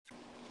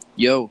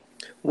Yo,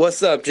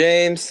 What's up,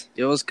 James?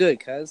 yo, what's good,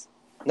 cuz?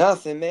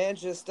 Nothing, man.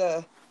 Just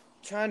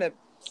trying to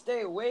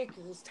stay awake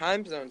because this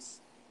time zone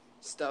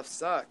stuff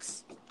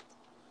sucks.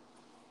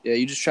 Yeah,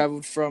 you just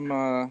traveled from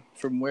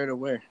where to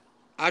where?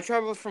 I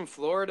traveled from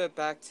Florida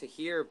back to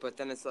here, but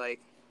then it's like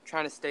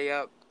trying to stay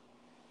up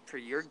for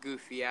your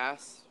goofy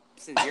ass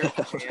since you're in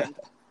Japan.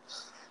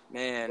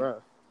 Man,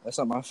 Bro, that's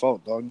not my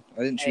fault, dog.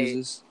 I didn't choose hey,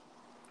 this.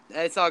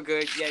 it's all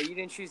good. Yeah, you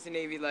didn't choose the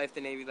Navy life.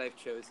 The Navy life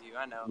chose you.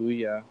 I know. Ooh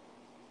yeah.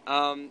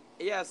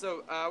 Yeah.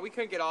 So we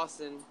couldn't get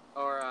Austin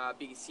or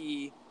because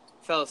he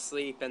fell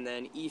asleep, and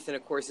then Ethan,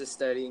 of course, is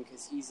studying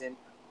because he's in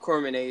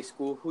Corminet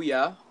school.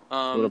 Hooyah.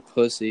 What a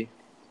pussy.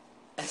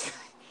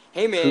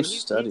 Hey Who man,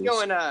 studies?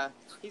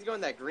 he's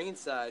going that green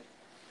side,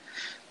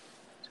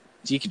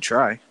 You could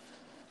try.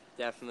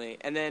 definitely.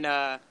 And then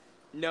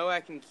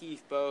Noak and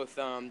Keith both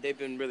they've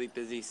been really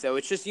busy, so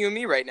it's just you and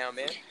me right now,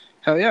 man.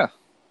 Hell yeah.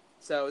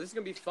 So this is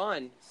gonna be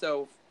fun.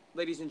 So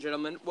ladies and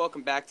gentlemen,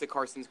 welcome back to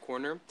Carson's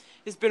Corner.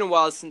 It's been a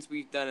while since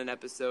we've done an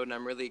episode, and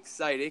I'm really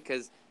excited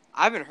because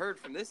I haven't heard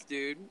from this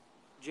dude.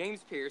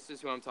 James Pierce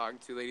is who I'm talking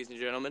to, ladies and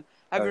gentlemen.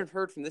 I Uh, haven't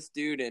heard from this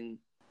dude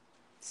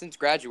since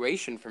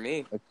graduation for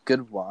me. a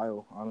good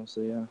while,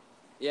 honestly, yeah.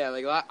 Yeah,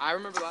 like I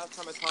remember last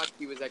time I talked to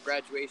you was at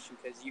graduation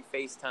because you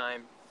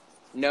FaceTime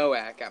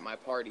Noak at my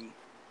party.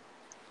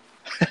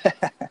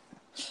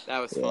 That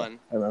was Yeah, fun.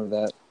 I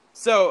remember that.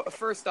 So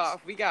first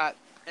off, we got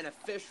an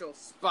official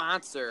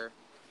sponsor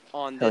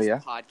on Hell this yeah.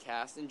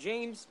 podcast, and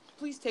James,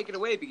 please take it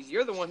away because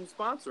you're the one who's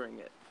sponsoring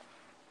it.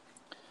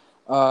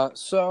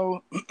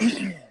 So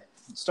it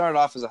started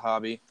off as a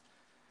hobby.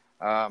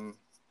 Um,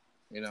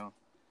 you know,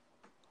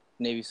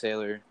 Navy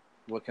sailor.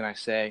 What can I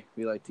say?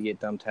 We like to get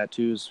dumb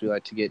tattoos. We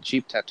like to get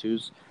cheap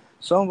tattoos.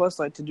 Some of us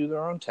like to do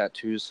their own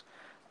tattoos.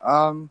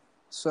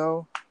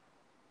 So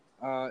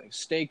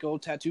Stay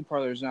Gold Tattoo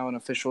Parlor is now an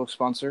official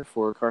sponsor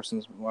for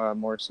Carson's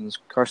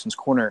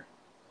Corner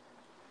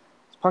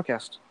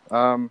podcast.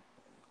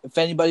 If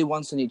anybody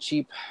wants any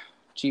cheap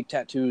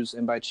tattoos,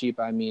 and by cheap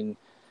I mean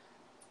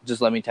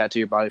just let me tattoo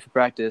your body for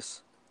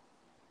practice,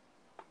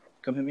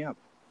 come hit me up.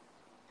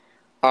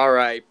 All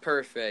right,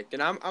 perfect.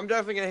 And I'm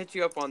definitely gonna hit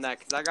you up on that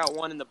because I got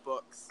one in the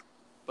books,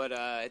 but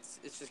it's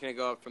just gonna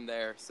go up from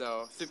there.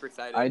 So super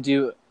excited.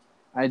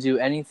 I do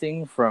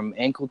anything from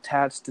ankle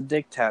tats to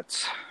dick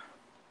tats.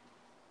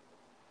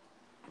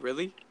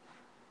 Really?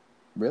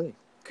 Really?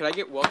 Could I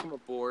get welcome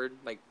aboard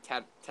like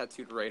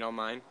tattooed right on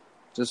mine?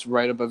 Just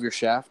right above your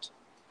shaft.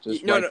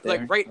 Just No, right no, like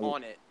there. right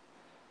on it.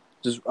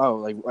 Just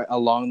like right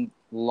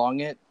along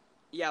it.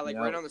 Yeah, like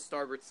You right know? on the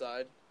starboard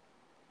side.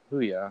 Ooh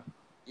yeah.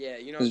 Yeah,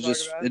 you know what I'm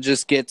talking It about?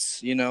 just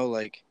gets,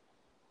 like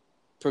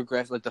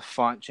progress, like the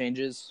font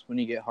changes when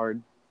you get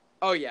hard.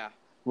 Oh yeah.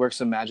 Works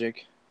some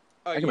magic.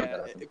 Oh I can make yeah.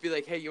 that happen. It'd be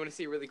like, hey, you want to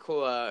see a really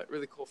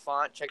cool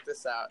font? Check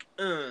this out.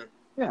 Yeah.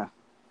 You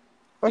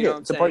Okay, know what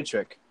I'm it's a party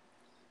saying? trick.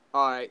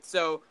 All right.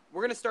 So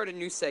we're gonna start a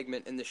new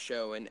segment in the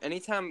show, and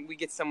anytime we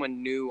get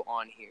someone new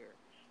on here,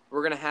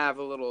 we're gonna have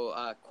a little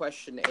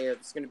questionnaire.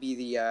 It's gonna be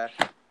the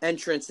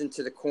entrance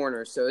into the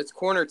corner. So it's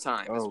corner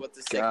time, is Oh what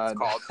the segment's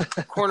God.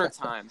 called. Corner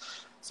time.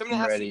 So I'm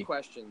gonna I'm ask you ready.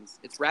 questions.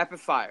 It's rapid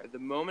fire. The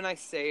moment I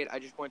say it, I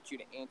just want you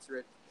to answer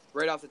it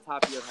right off the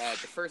top of your head.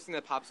 The first thing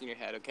that pops in your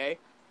head. Okay?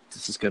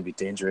 This is gonna be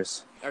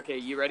dangerous. Okay.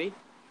 You ready?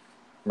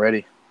 I'm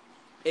ready.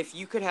 If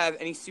you could have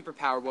any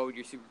superpower, what would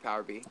your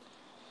superpower be?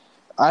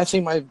 I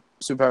think my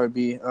superpower would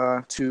be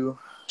to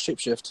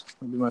shapeshift.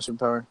 Would be my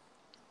superpower.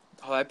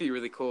 Oh, that'd be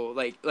really cool.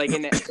 Like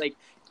in like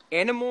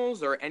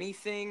animals or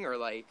anything, or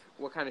like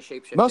what kind of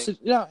shape shifting? Mostly,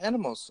 yeah,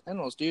 animals,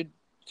 dude. Like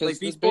Because this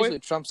Beast Boy? basically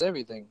trumps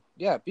everything.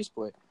 Yeah, Beast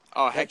Boy.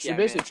 Oh That heck shit yeah, man.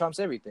 basically trumps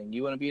everything.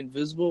 You want to be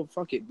invisible?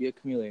 Fuck it, be a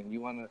chameleon.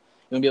 You want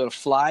to be able to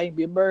fly?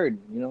 Be a bird.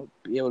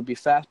 Be able to be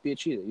fast? Be a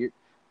cheetah.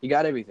 You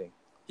got everything.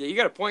 Yeah, you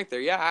got a point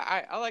there.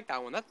 Yeah, I like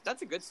that one.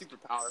 That's a good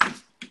superpower.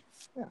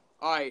 Yeah.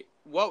 All right,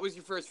 what was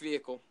your first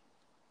vehicle?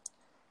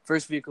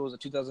 First vehicle was a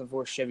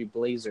 2004 Chevy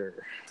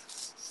Blazer.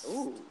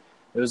 Ooh,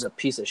 It was a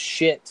piece of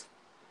shit,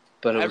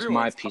 but it was my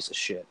everyone's piece of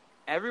shit.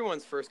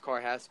 everyone's first car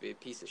has to be a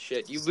piece of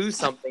shit. You lose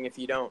something if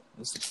you don't.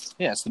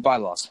 It's the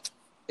bylaws.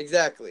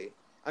 Exactly.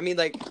 I mean,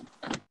 like,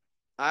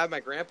 I have my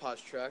grandpa's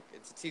truck.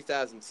 It's a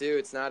 2002.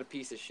 It's not a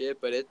piece of shit,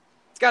 but it's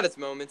got its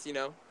moments, you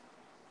know.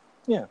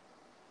 Yeah.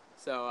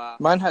 So,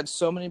 Mine had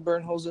so many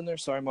burn holes in there.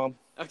 Sorry, Mom.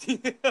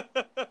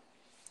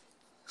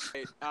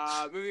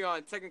 moving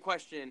on. Second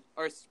question,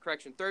 or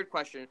correction, third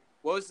question.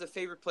 What was the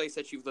favorite place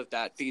that you've lived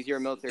at? Because you're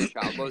a military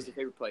child. What was the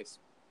favorite place?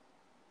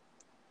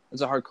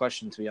 It's a hard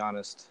question, to be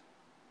honest.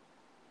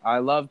 I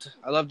loved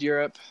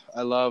Europe.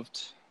 I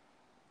loved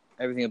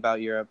everything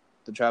about Europe.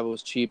 The travel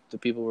was cheap. The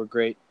people were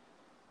great.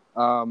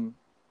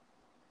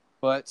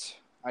 But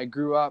I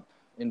grew up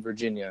in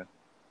Virginia,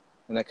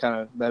 and that kind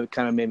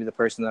of made me the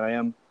person that I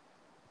am.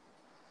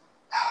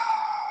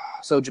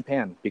 So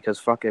Japan, because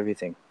fuck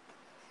everything.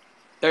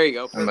 There you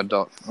go. Perfect.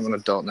 I'm an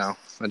adult now.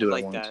 I do what I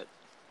Like want. that.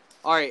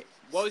 All right.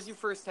 What was your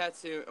first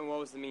tattoo, and what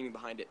was the meaning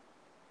behind it?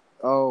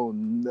 Oh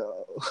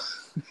no.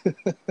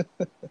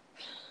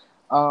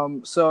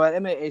 So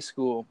at MAA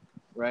school,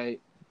 right?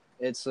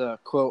 it's a,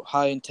 quote,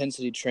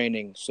 high-intensity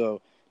training,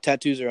 so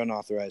tattoos are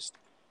unauthorized.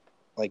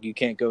 Like, you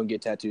can't go and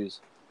get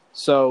tattoos.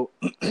 So,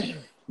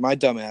 my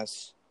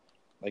dumbass,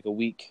 like a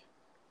week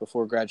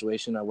before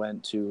graduation, I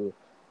went to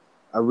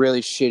a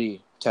really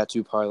shitty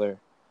tattoo parlor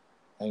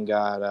and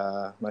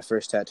got my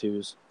first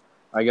tattoos.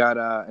 I got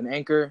an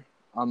anchor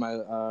on my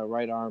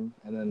right arm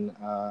and then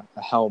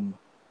a helm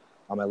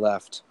on my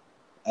left.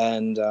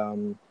 And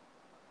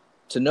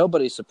to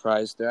nobody's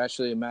surprise, they're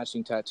actually a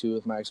matching tattoo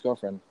with my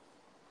ex-girlfriend.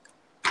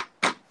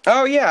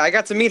 Oh yeah, I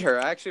got to meet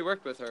her. I actually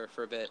worked with her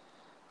for a bit.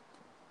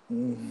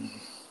 Mm.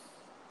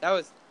 That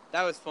was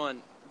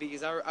fun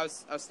because I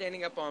was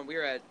standing up on. We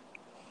were at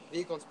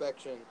vehicle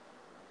inspection,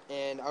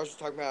 and I was just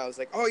talking about. I was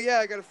like, "Oh yeah,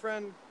 I got a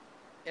friend."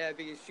 Yeah,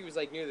 because she was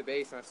like near the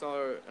base, and I saw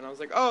her, and I was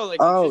like, "Oh, like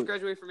did she just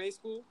graduate from A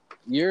school?"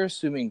 You're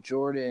assuming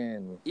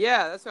Jordan.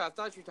 Yeah, that's what I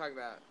thought you were talking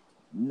about.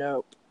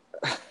 Nope.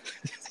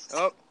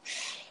 Oh.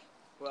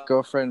 Well.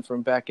 Girlfriend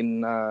from back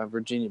in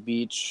Virginia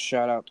Beach.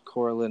 Shout out to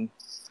Corlin.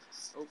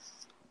 Oh,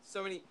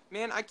 so many.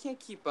 Man, I can't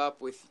keep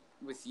up with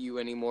you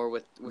anymore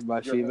with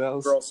my your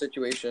females girl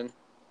situation.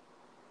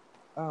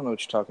 I don't know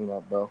what you're talking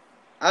about, bro.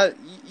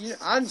 You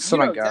Son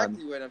know of God.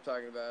 exactly what I'm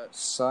talking about.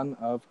 Son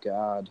of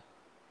God.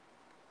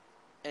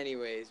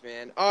 Anyways,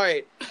 man. All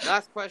right,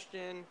 last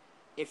question.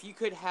 If you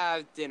could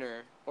have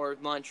dinner or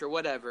lunch or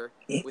whatever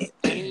with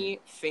any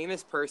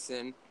famous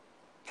person,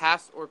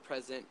 past or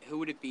present, who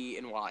would it be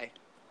and why?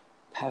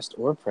 Past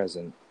or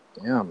present?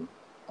 Damn.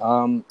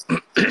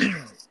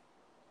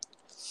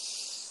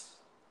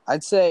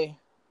 I'd say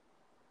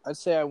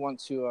I want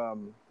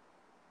to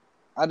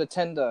I'd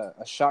attend a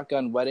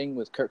shotgun wedding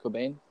with Kurt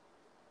Cobain.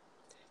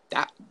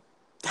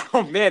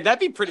 Oh man, that'd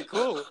be pretty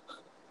cool.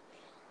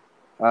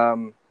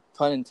 Pun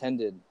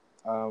intended.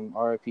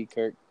 R.I.P.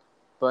 Kurt.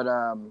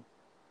 But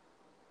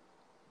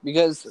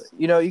because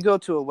you go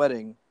to a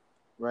wedding,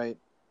 right?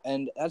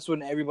 And that's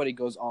when everybody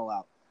goes all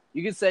out.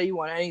 You could say you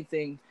want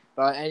anything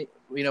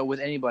with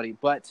anybody,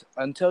 but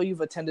until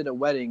you've attended a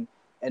wedding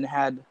and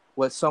had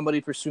what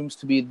somebody presumes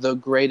to be the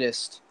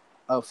greatest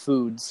of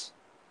foods,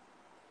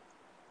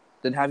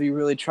 then have you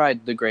really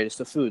tried the greatest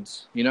of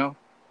foods, Yeah.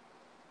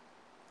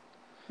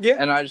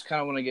 And I just kind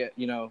of want to get,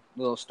 a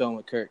little stone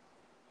with Kurt.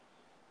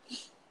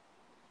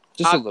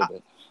 Just a little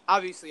bit.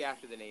 Obviously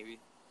after the Navy.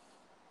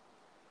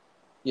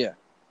 Yeah,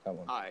 that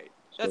one. All right.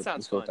 That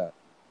sounds fun. That.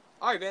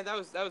 All right, man. That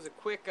was a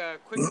quick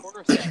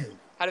corner set.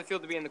 How'd it feel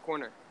to be in the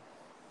corner?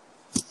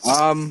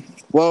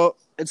 Well,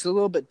 it's a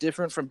little bit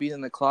different from being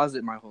in the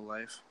closet my whole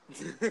life.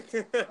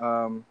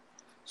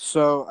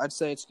 So I'd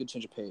say it's a good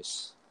change of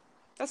pace.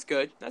 That's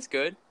good.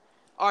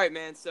 All right,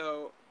 man.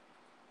 So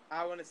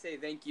I want to say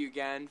thank you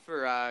again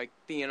for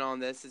being on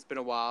this. It's been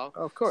a while.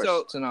 Oh, of course. So,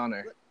 it's an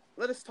honor.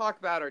 Let us talk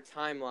about our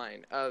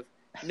timeline of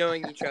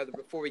knowing each other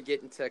before we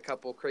get into a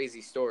couple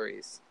crazy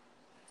stories.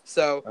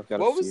 So,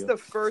 what was the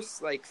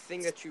first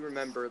thing that you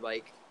remember,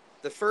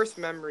 the first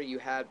memory you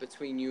had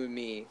between you and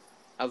me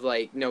of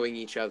knowing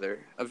each other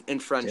in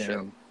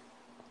friendship?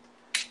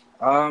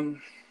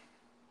 Damn.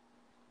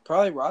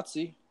 Probably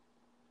ROTC.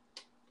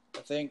 I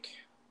think.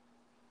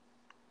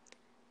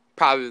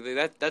 Probably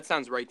that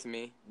sounds right to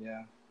me.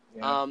 Yeah.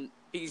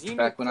 Because you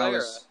back knew when Clara. I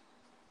was.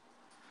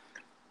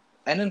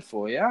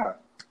 N4, yeah.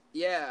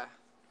 Yeah.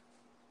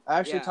 I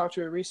actually talked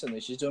to her recently.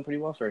 She's doing pretty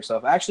well for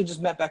herself. I actually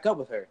just met back up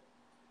with her.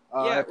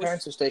 Her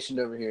parents are stationed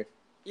over here.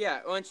 Yeah,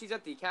 well, and she's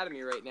at the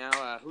academy right now.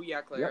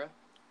 Huya Clara.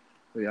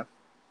 Yep. Yeah.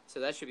 So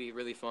that should be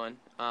really fun.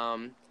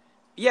 That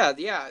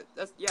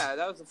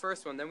was the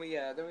first one. Then we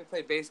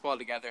played baseball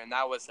together, and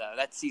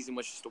that season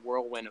was just a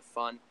whirlwind of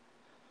fun.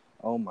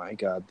 Oh my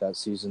God, that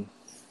season.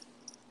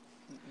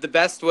 The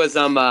best was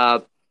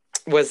the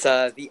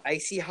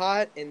icy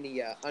hot in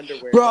the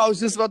underwear. Bro, I was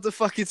just about to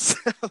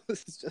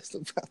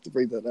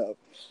bring that up.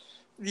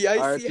 The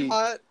icy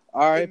hot.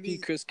 R.I.P.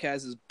 Chris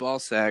Kaz's ball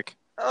sack.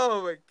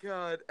 Oh my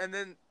God! And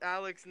then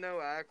Alex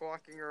Nowak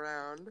walking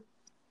around.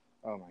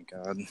 Oh my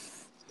God!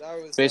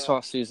 That was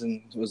baseball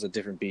season was a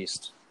different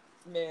beast.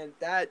 Man,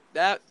 that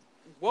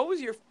what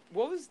was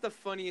the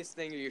funniest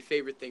thing or your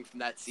favorite thing from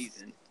that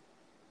season?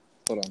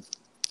 Hold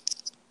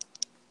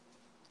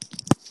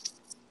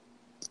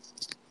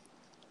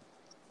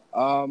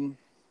on.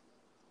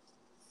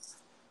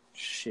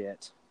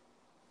 Shit.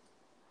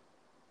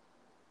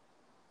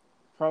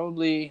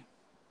 Probably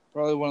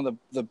one of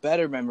the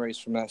better memories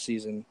from that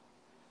season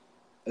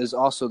is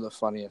also the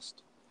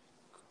funniest.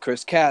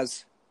 Chris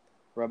Kaz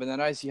rubbing that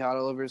icy hot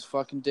all over his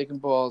fucking dick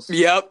and balls.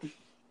 Yep.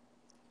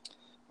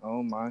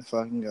 Oh my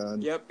fucking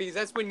God. Yep, because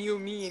that's when you,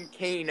 me, and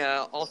Kane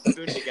all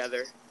spooned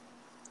together.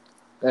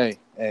 Hey.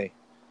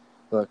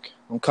 Look,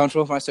 I'm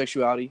comfortable with my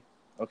sexuality,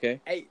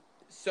 okay? Hey,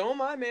 so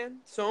am I, man.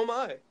 So am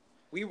I.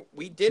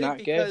 We did it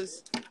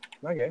because...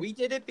 Not gay. We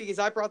did it because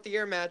I brought the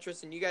air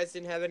mattress and you guys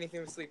didn't have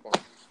anything to sleep on.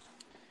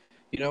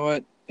 You know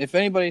what? If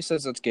anybody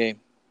says that's gay,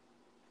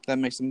 that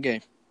makes them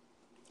gay.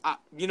 I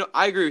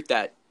agree with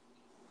that.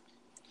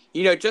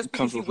 Just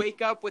because you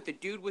wake up with a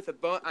dude with a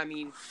bone,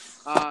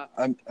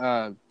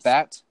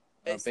 bat?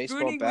 baseball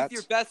Spooning with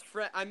your bats. best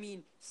friend. I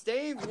mean,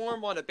 staying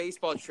warm on a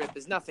baseball trip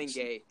is nothing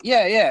gay.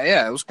 Yeah.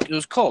 It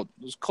was cold.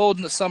 It was cold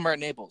in the summer at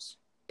Naples.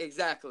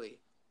 Exactly.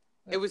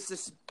 Yeah. It was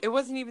just. It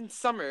wasn't even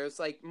summer. It was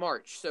like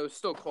March, so it was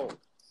still cold.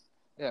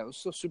 Yeah, it was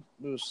so super.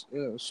 It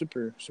was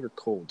super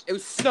cold. It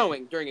was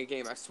snowing during a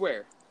game. I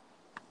swear.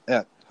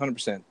 Yeah,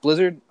 100%.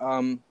 Blizzard.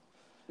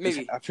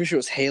 Maybe. I'm pretty sure it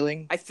was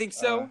hailing. I think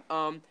so.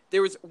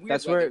 There was weird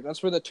weather.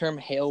 That's where the term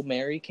Hail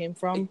Mary came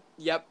from.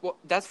 Yep. Well,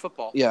 that's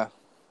football. Yeah.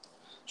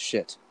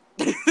 Shit.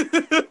 I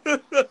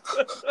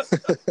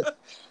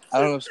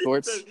don't know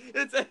sports.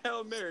 It's a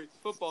Hail Mary.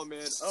 Football,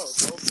 man. Oh,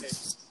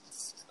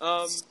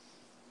 okay.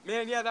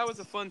 Man, yeah, that was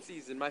a fun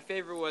season. My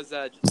favorite was,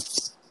 I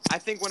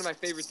think one of my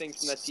favorite things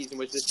from that season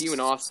was just you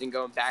and Austin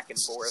going back and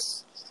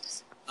forth.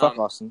 Fuck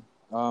Austin.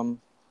 Let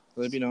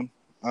it be known.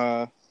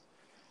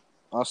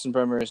 Austin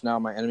Bremer is now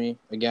my enemy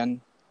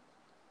again.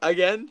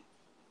 Again?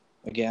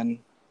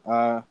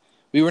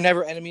 We were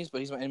never enemies, but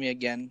he's my enemy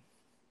again.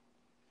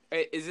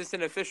 Hey, is this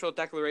an official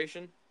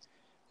declaration?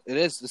 It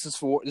is. This is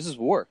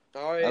war.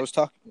 All right.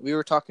 We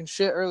were talking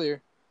shit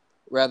earlier.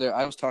 Rather,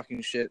 I was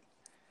talking shit,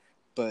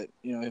 but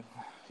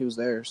he was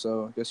there,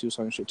 so I guess he was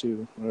talking shit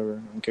too. Whatever,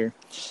 I don't care.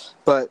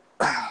 But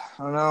I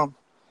don't know.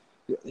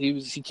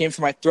 He came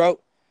for my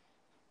throat,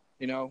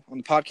 on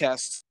the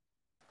podcast.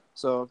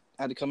 So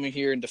I had to come in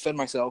here and defend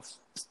myself.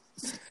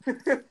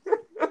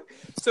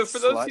 So for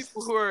those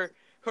people who are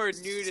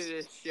new to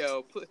this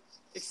show,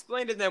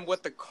 explain to them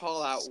what the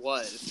call out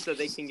was, so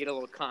they can get a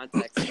little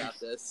context about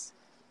this.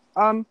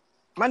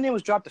 My name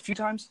was dropped a few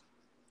times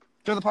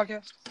during the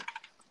podcast.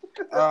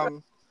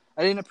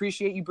 I didn't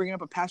appreciate you bringing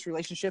up a past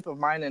relationship of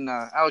mine and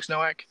Alex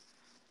Nowak.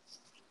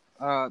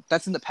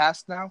 That's in the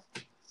past now.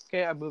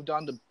 Okay, I moved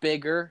on to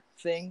bigger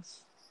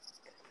things.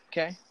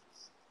 Okay.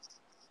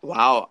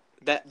 Wow,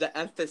 the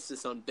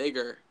emphasis on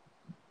bigger.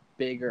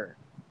 Bigger.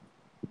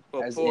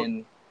 Well, as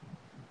in,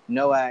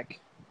 Nowak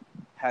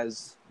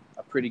has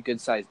a pretty good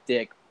sized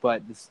dick,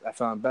 but I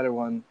found a better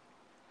one.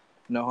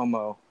 No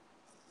homo.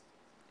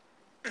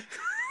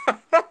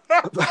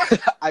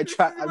 I'm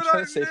trying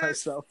to save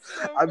myself.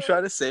 I'm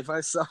trying to save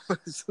myself.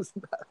 This is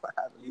not what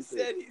happened. You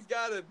said he's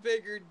got a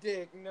bigger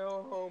dick.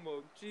 No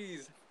homo.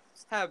 Jeez,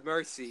 have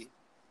mercy.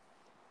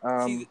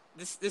 See,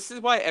 this is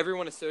why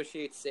everyone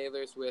associates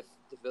sailors with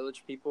the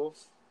village people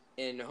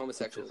and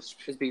homosexuals.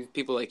 It's because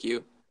people like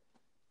you.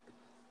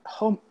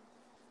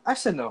 I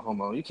said no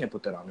homo. You can't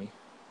put that on me.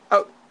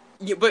 Oh,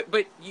 yeah,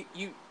 but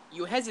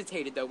you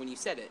hesitated though when you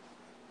said it.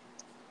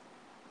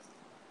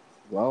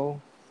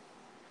 Well,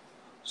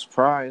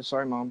 surprise.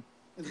 Sorry, Mom.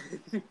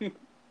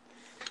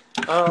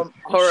 All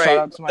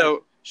right.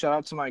 Shout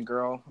out to my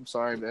girl. I'm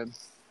sorry, babe.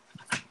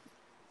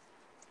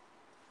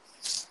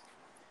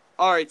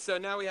 All right, so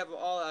now we have an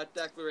all-out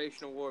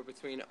declaration of war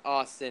between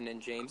Austin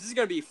and James. This is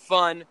gonna be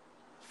fun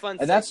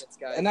segments,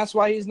 guys. And that's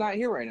why he's not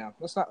here right now.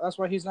 That's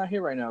why he's not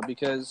here right now,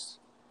 because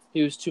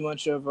he was too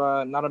much of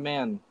not a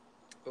man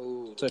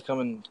to come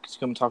and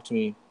talk to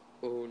me.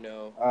 Oh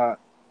no.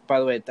 By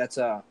the way, that's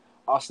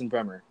Austin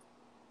Bremer.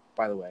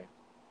 By the way.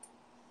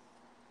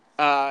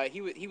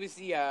 He was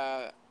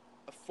the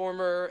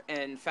former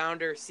and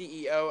founder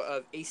CEO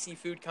of AC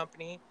Food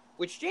Company,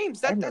 which James,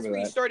 that's where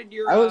you started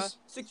your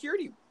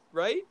security,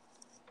 right?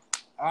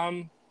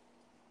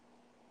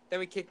 Then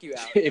we kicked you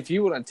out. If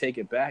you want to take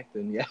it back,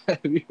 then yeah.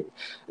 if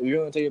you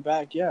want to take it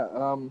back, yeah.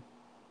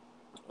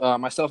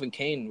 Myself and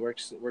Kane work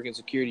in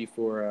security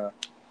for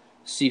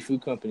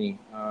seafood company.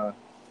 I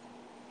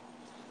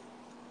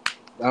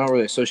don't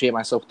really associate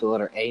myself with the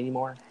letter A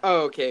anymore.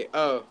 Oh, okay.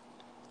 Oh,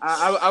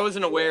 I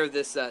wasn't aware of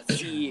this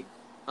C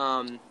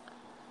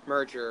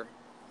merger.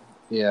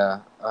 Yeah.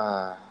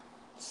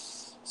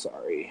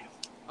 Sorry.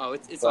 Oh,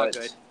 it's all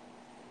good.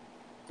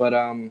 But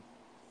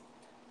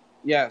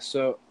yeah.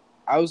 So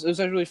it was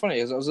actually really funny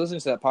because I was listening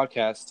to that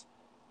podcast,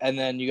 and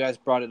then you guys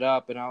brought it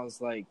up, and I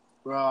was like,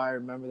 bro, I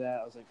remember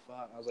that. I was like,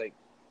 fuck. I was like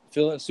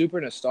feeling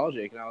super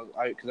nostalgic, and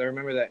because I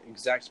remember that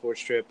exact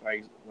sports trip.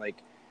 I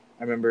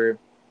remember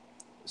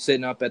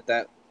sitting up at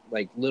that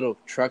like little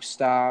truck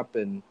stop,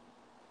 and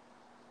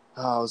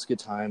it was a good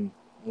time.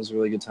 It was a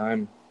really good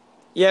time.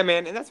 Yeah,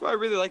 man, and that's what I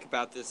really like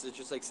about this. It's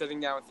just like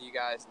sitting down with you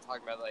guys and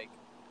talking about like,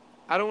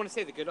 I don't want to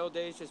say the good old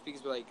days, just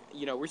because we're like,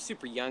 we're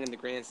super young in the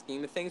grand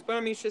scheme of things. But I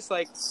mean, it's just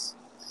like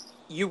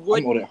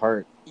I'm old at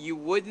heart. You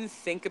wouldn't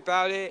think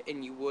about it,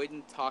 and you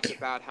wouldn't talk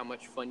about how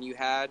much fun you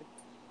had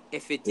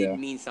if it didn't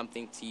mean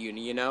something to you.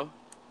 You know?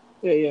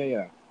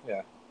 Yeah.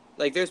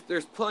 Like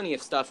there's plenty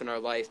of stuff in our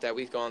life that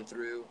we've gone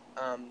through.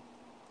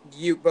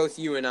 Both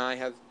you and I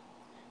have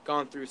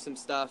gone through some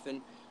stuff,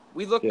 and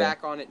we look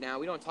back on it now.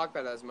 We don't talk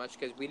about it as much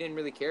because we didn't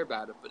really care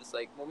about it. But it's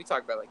like when we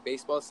talk about like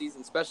baseball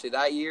season, especially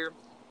that year.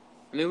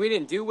 I mean, we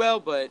didn't do well,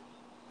 but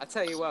I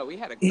tell you what, we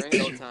had a grand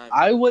old time.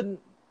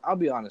 I'll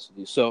be honest with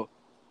you. So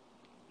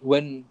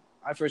when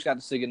I first got to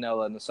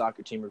Sigonella and the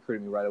soccer team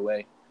recruited me right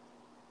away,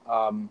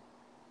 and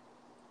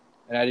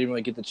I didn't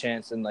really get the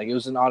chance, and like it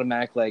was an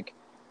automatic like,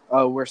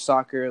 oh, we're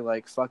soccer,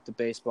 like fuck the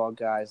baseball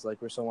guys, like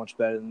we're so much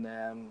better than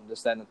them,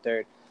 this, that, and the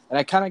third. And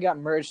I kind of got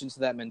merged into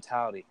that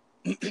mentality.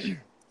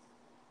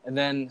 And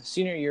then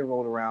senior year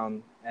rolled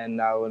around, and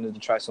I wanted to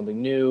try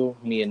something new.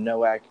 Me and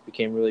Nowak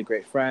became really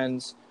great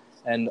friends,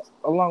 and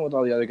along with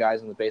all the other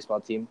guys on the baseball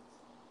team,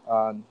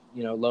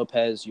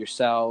 Lopez,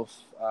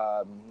 yourself,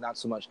 not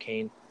so much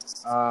Kane,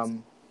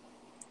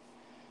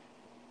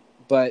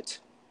 but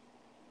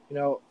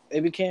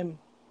it became.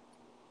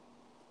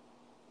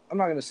 I'm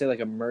not gonna say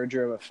like a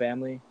merger of a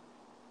family,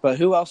 but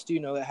who else do you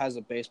know that has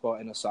a baseball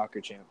and a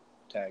soccer champ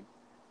tag?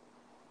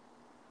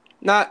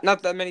 Not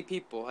that many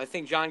people. I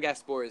think John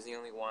Gaspar is the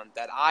only one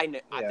that I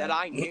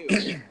knew,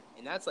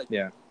 and that's like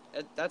Yeah.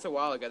 That's a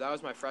while ago. That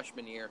was my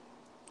freshman year.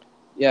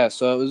 Yeah,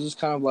 so it was just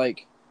kind of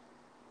like,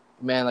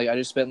 man, like I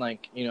just spent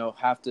like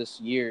half this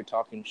year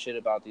talking shit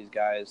about these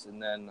guys, and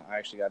then I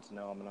actually got to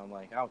know them, and I'm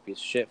like, I'm a piece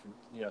of shit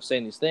for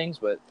saying these things,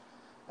 but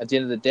at the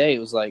end of the day, it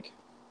was like,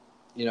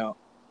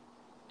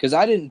 because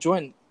I didn't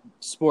join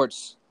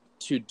sports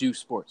to do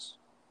sports.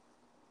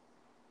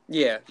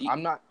 Yeah,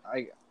 I'm not.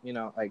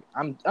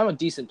 I'm a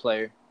decent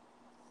player,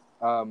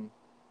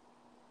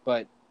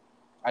 but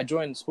I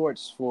joined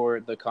sports for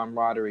the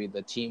camaraderie,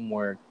 the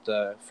teamwork,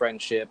 the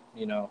friendship,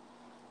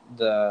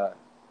 the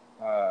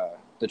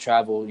the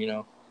travel,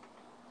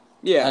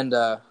 Yeah, and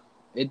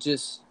it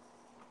just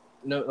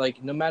no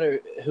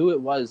matter who it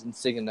was in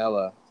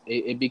Sigonella,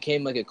 it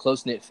became like a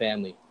close knit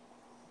family,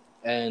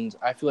 and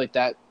I feel like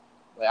that.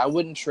 Like, I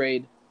wouldn't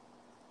trade,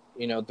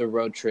 the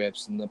road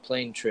trips and the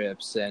plane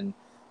trips and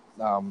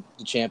the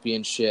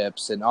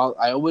championships and all.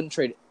 I wouldn't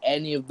trade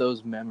any of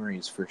those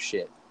memories for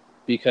shit,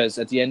 because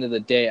at the end of the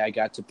day, I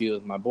got to be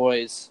with my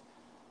boys,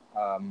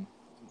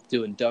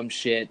 doing dumb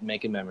shit,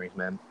 making memories,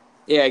 man.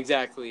 Yeah,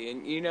 exactly.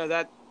 And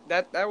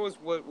that was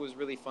what was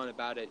really fun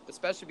about it,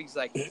 especially because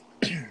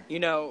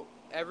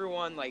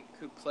everyone like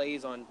who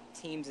plays on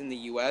teams in the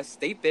US,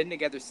 they've been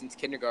together since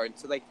kindergarten.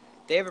 So like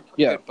they have a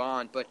pretty Yeah. good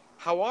bond, but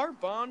how our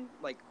bond,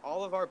 like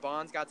all of our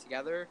bonds got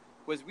together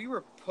was we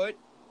were put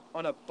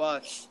on a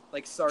bus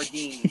like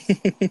sardines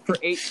for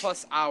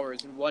 8+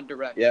 hours in one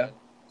direction. Yeah.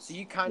 So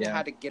you kind of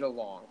had to get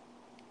along.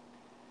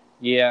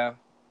 Yeah.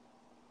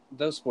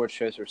 Those sports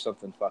trips were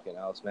something fucking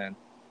else, man.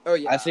 Oh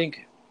yeah. I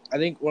think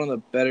one of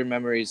the better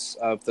memories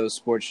of those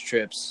sports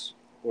trips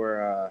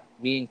were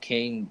me and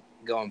Kane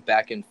going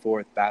back and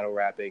forth battle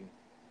rapping.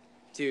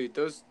 Dude,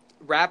 those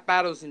rap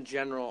battles in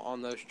general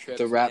on those trips.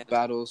 The rap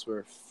battles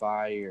were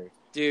fire.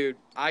 Dude,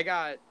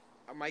 I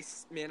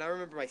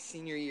remember my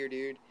senior year,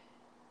 dude.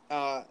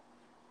 Our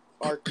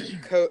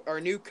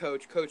new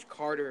coach, Coach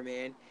Carter,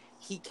 man,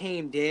 he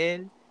came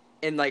in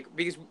and like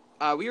because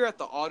we were at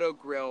the Auto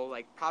Grill,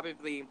 like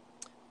probably,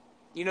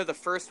 the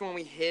first one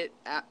we hit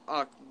at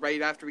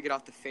right after we get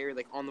off the ferry,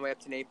 like on the way up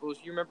to Naples.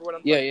 You remember what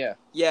I'm talking? Yeah.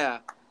 Yeah.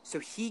 So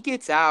he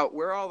gets out.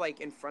 We're all like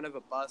in front of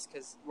the bus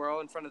because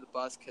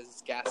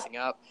it's gassing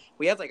up.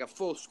 We had like a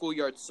full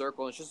schoolyard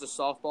circle. And it's just a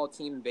softball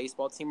team and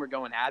baseball team. We're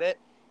going at it.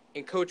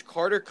 And Coach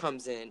Carter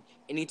comes in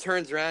and he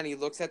turns around. And he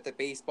looks at the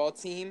baseball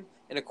team.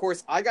 And of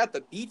course, I got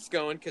the beats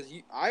going because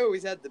I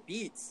always had the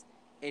beats.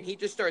 And he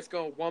just starts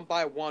going one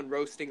by one,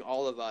 roasting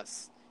all of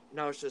us. And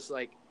I was just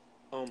like,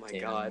 oh my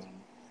God.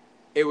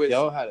 It was.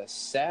 Y'all had a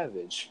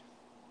savage.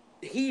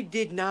 He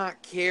did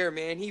not care,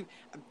 man.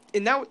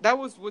 That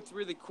was what's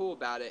really cool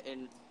about it.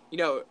 And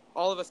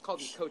all of us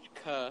called him Coach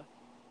K.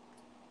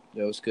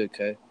 Yo, it's good,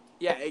 K.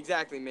 Yeah,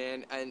 exactly,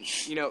 man. And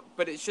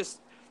but it's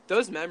just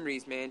those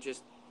memories, man.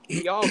 Just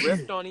we all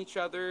riffed on each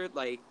other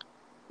like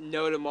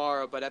no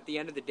tomorrow. But at the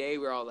end of the day,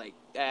 we were all like,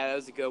 that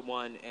was a good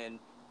one. And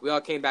we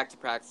all came back to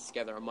practice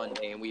together on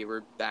Monday, and we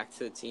were back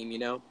to the team.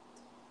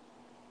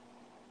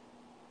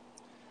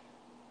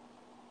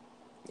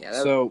 Yeah.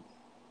 So.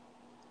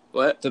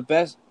 What?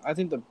 I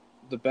think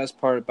the best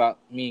part about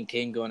me and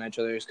Kane going at each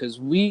other is because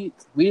we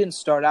didn't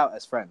start out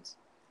as friends.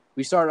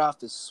 We started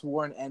off as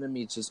sworn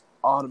enemies, just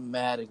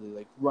automatically,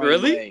 like right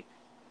away.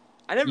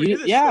 I never knew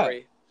this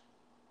story.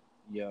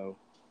 Yo.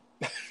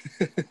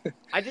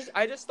 I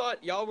just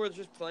thought y'all were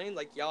just playing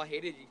like y'all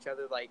hated each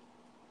other, like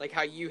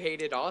how you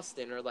hated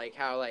Austin, or like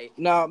how like.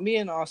 No, me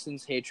and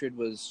Austin's hatred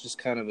was just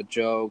kind of a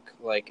joke.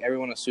 Like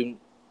everyone assumed,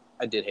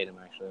 I did hate him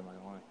actually. I'm not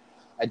gonna lie,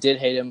 I did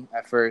hate him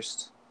at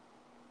first.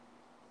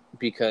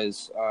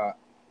 Because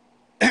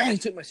he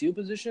took my seal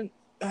position.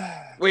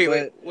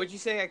 Wait. What'd you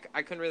say?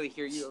 I couldn't really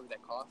hear you over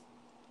that cough.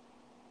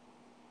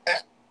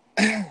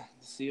 The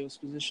CO's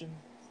position?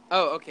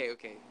 Oh, okay.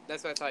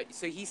 That's what I thought.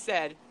 So he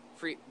said,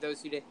 for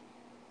those who did,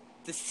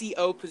 the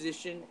CO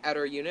position at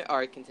our unit. All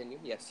right, continue.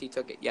 Yes, he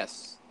took it.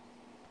 Yes.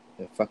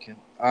 Yeah, fuck him.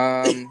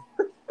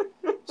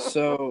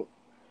 So,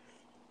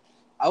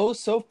 I was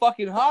so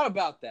fucking hot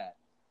about that.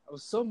 I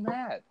was so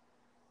mad.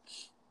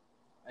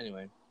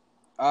 Anyway.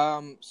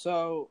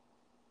 So,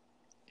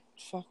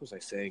 fuck was I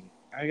saying?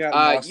 I got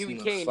lost you in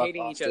the became fuck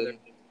hating Austin. each other.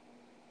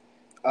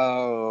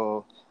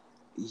 Oh,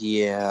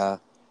 yeah.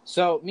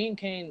 So, me and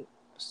Kane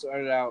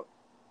started out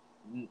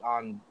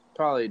on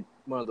probably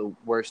one of the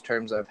worst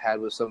terms I've had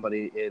with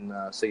somebody in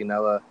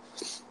Sigonella,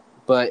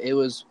 but it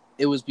was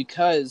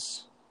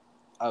because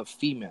of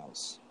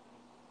females.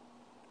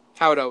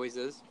 How it always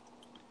is.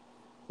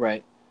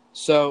 Right.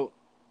 So,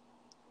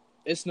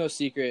 it's no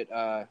secret,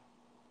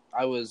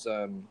 I was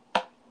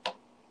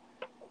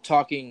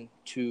talking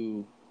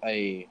to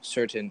a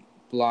certain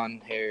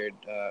blonde-haired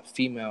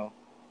female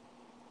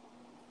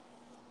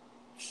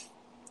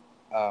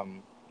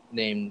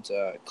named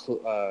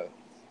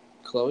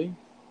Chloe.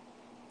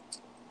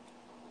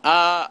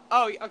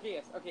 Oh, okay,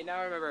 yes. Okay, now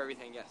I remember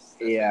everything. Yes.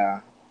 That's right.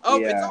 Yeah. Oh,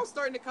 it's Yeah. all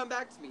starting to come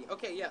back to me.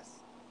 Okay, yes.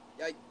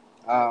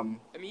 I mean,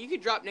 you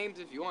could drop names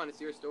if you want.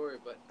 It's your story,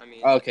 but I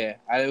mean. Okay,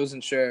 I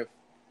wasn't sure.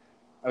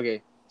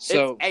 Okay,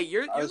 so Hey,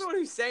 you're the one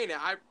who's saying it.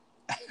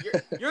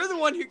 You're the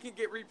one who can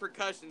get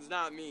repercussions,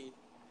 not me.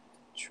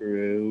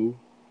 True.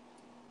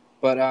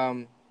 But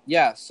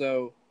yeah.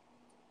 So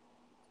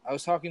I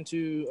was talking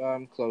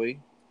to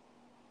Chloe,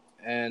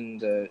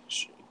 and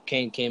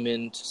Kane came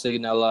into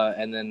Sigonella,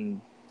 and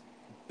then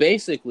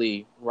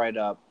basically right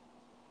up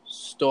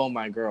stole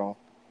my girl,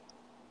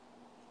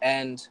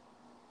 and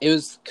it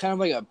was kind of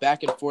like a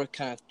back and forth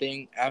kind of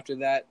thing after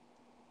that.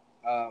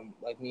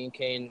 Like me and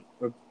Kane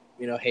were,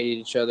 hated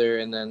each other,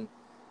 and then,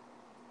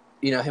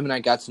 him and I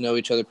got to know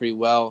each other pretty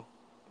well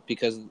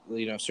because,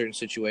 certain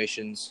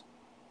situations,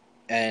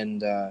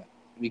 and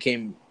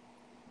became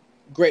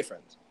great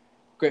friends.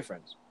 Great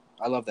friends.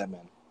 I love that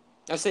man.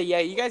 I say, yeah,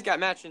 you guys got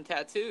matching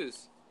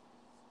tattoos.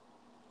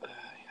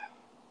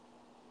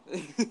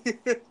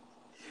 Yeah.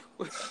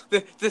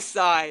 the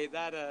sigh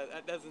that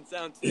doesn't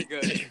sound too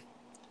good.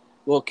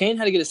 Well, Kane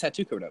had to get his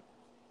tattoo covered up.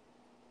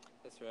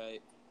 That's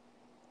right.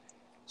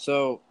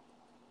 So,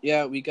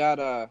 yeah, we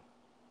got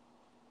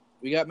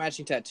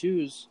matching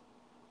tattoos,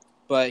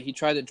 but he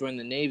tried to join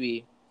the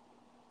Navy,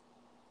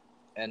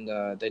 and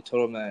they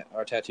told him that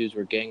our tattoos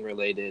were gang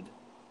related,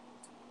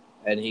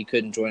 and he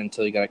couldn't join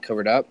until he got it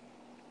covered up.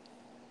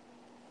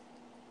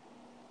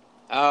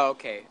 Oh,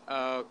 okay.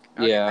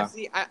 Yeah. I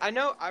see. I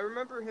know. I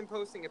remember him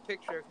posting a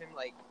picture of him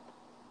like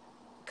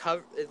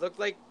it looked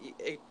like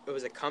it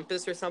was a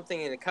compass or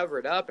something, and it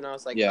covered up. And I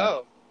was like,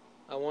 oh,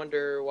 I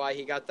wonder why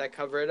he got that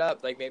covered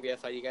up. Like maybe I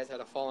thought you guys had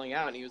a falling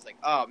out, and he was like,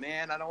 oh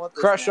man, I don't want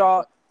this.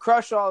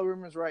 Crush all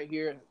rumors right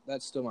here.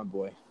 That's still my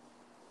boy.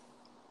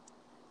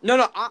 No,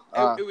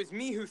 it was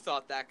me who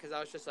thought that because I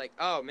was just like,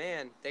 oh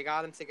man, they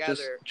got him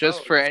together.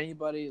 Just for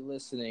anybody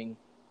listening,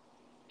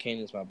 Kane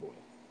is my boy.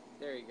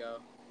 There you go.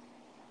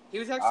 He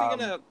was actually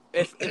gonna,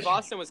 if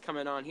Austin was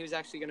coming on, he was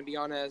actually gonna be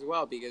on it as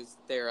well because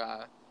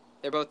they're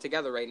both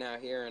together right now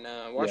here in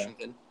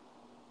Washington.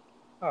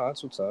 Yeah. Oh,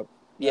 that's what's up.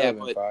 Yeah,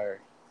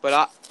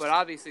 but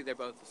obviously they're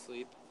both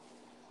asleep.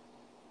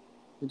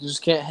 You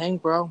just can't hang,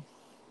 bro.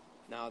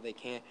 No, they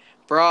can't,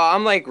 bro.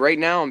 I'm like right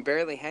now, I'm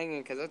barely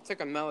hanging because I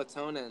took a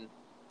melatonin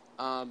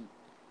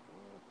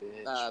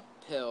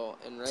pill,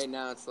 and right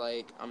now it's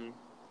like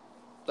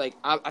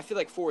I feel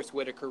like Forrest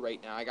Whitaker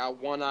right now. I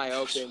got one eye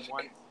open,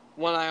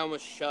 one eye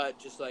almost shut,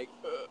 just like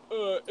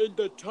in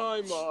the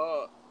time.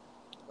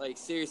 Like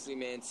seriously,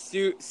 man,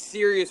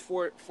 serious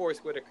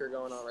Forrest Whitaker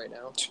going on right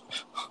now.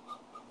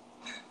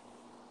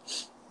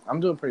 I'm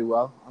doing pretty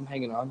well. I'm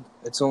hanging on.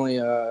 It's only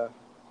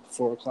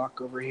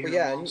 4:00 over here. Well,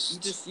 yeah, and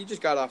you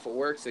just got off of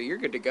work, so you're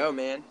good to go,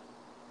 man.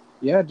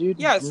 Yeah, dude.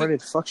 Yeah, I'm ready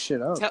to fuck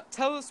shit up.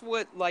 Tell us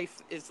what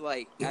life is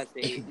like as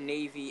a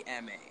Navy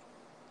MA.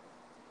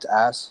 It's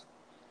ass.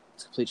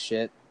 It's complete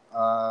shit.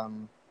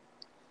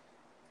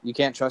 You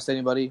can't trust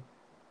anybody.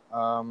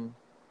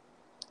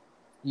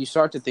 You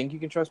start to think you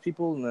can trust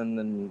people, and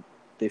then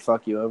they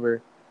fuck you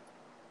over.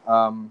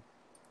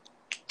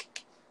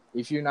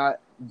 If you're not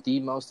the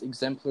most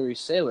exemplary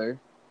sailor,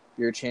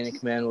 your chain of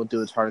command will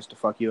do its hardest to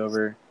fuck you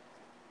over.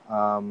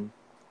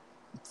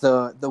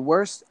 The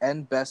worst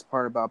and best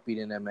part about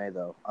being an MA,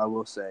 though, I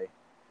will say,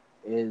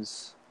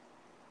 is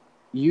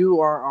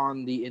you are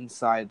on the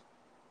inside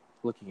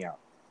looking out.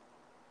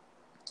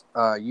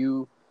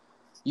 You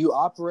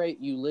operate,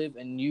 you live,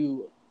 and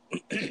you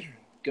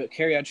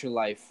carry out your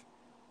life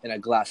in a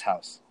glass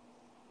house.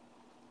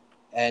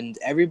 And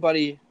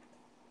everybody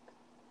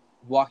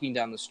walking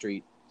down the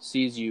street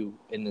sees you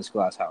in this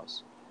glass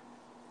house.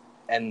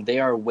 And they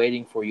are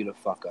waiting for you to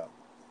fuck up.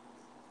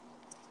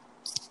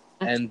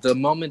 And the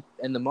moment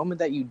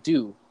that you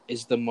do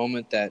is the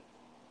moment that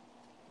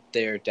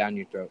they're down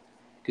your throat.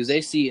 Because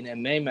they see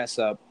an MA mess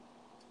up,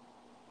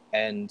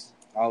 and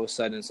all of a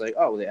sudden it's like,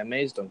 oh, the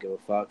MAs don't give a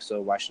fuck, so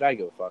why should I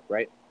give a fuck,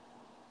 right?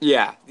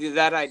 Yeah,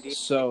 that idea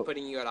of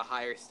putting you at a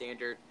higher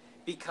standard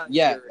because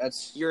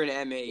you're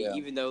an MA,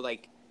 even though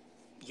like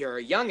you're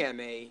a young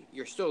MA,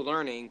 you're still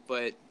learning,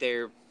 but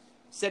they're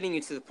setting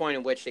you to the point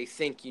in which they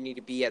think you need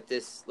to be at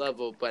this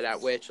level, but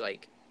at which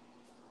like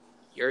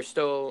you're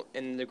still,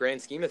 in the grand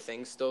scheme of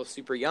things, still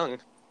super young.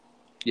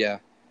 Yeah.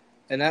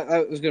 And that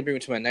was going to bring me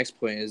to my next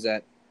point, is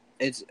that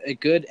it's a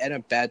good and a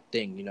bad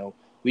thing, you know.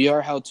 We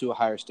are held to a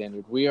higher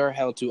standard. We are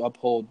held to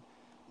uphold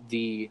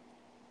the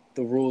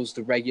rules,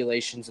 the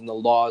regulations, and the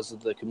laws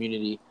of the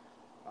community.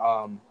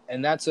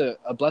 And that's a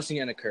blessing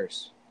and a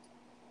curse.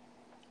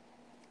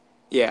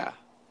 Yeah.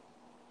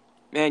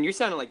 Man, you're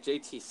sounding like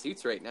JT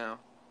Suits right now.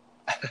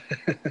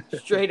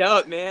 Straight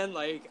up, man.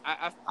 Like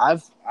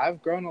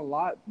I've grown a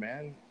lot,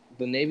 man.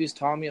 The Navy's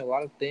taught me a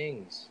lot of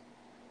things.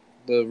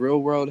 The real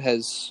world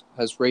has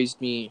raised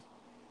me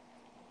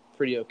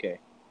pretty okay.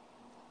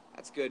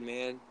 That's good,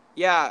 man.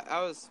 Yeah,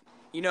 I was.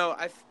 You know,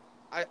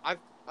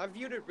 I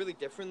viewed it really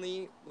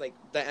differently, like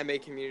the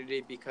MA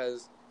community,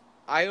 because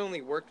I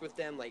only worked with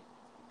them like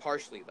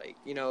partially, like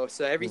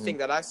so Hmm. everything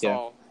that I Yeah.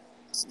 saw,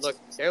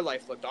 their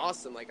life looked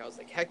awesome. Like I was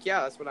like, heck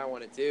yeah, that's what I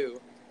want to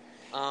do.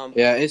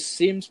 Yeah, it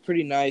seems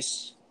pretty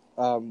nice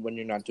when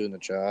you're not doing the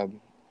job.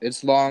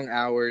 It's long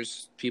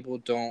hours. People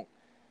don't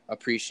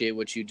appreciate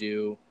what you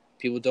do.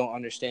 People don't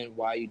understand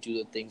why you do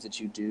the things that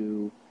you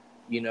do.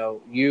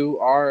 You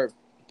are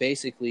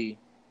basically,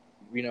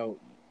 you know,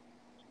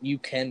 you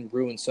can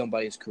ruin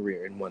somebody's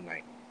career in one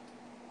night.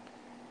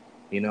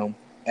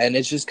 And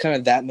it's just kind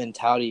of that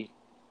mentality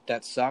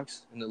that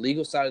sucks. And the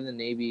legal side of the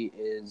Navy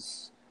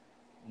is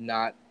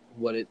not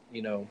what it,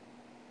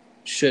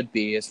 should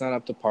be. It's not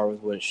up to par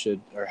with what it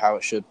should or how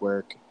it should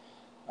work.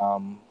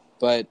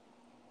 But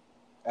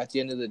at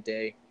the end of the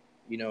day,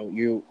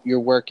 you're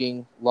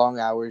working long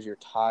hours, you're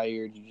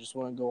tired, you just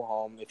want to go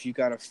home. If you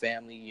got a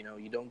family,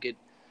 you don't get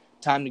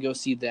time to go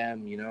see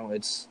them.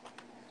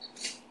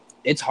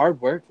 It's hard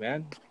work,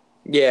 man.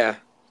 Yeah.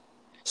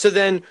 So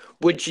then,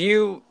 would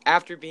you,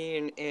 after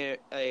being a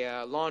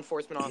law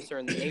enforcement officer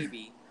in the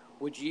Navy,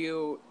 would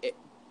you,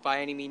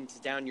 by any means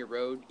down your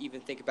road,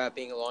 even think about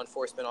being a law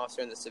enforcement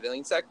officer in the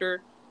civilian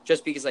sector,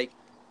 just because like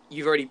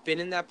you've already been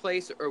in that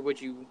place, or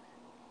would you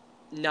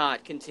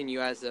not continue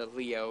as a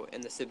Leo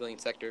in the civilian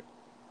sector?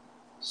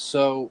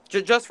 So,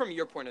 Just from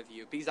your point of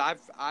view, because I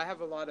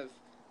have a lot of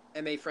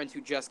MA friends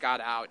who just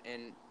got out,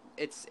 and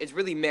it's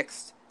really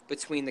mixed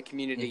between the hmm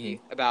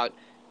community about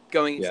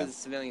going into yeah. the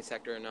civilian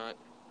sector or not.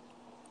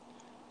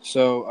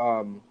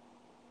 So,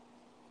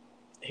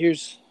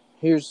 here's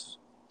the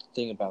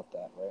thing about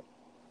that, right?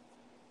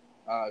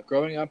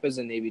 Growing up as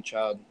a Navy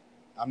child,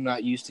 I'm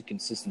not used to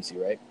consistency,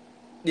 right?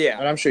 Yeah.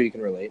 And I'm sure you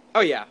can relate.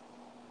 Oh yeah.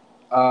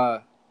 Uh,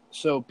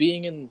 so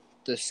being in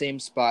the same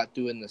spot,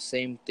 doing the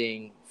same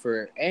thing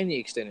for any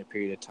extended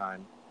period of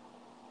time,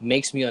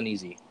 makes me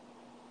uneasy,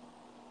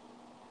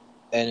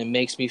 and it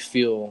makes me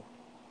feel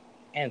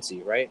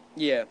antsy, right?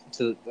 Yeah.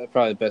 So that's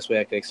probably the best way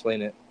I could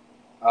explain it.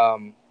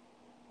 Um,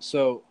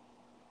 so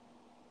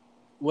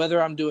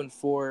whether I'm doing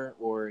 4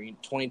 or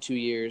 22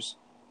 years,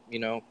 you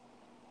know,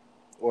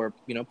 or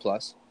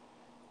plus,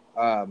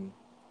 um,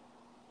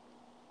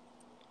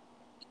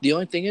 the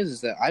only thing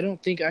is that I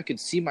don't think I could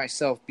see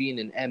myself being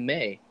an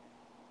MA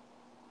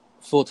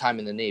full time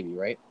in the Navy,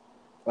 right?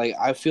 Like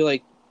I feel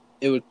like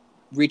it would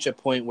reach a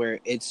point where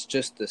it's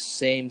just the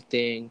same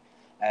thing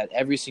at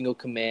every single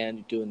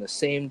command, doing the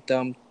same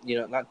dumb,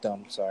 not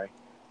dumb, sorry,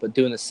 but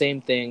doing the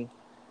same thing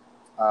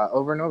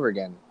over and over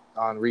again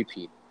on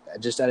repeat,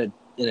 just in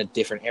a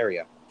different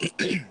area.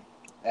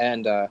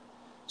 And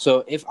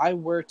so if I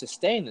were to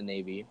stay in the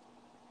Navy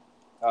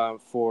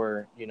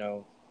for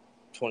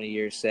 20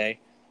 years, say,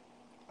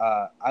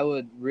 I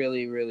would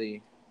really,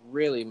 really,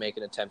 really make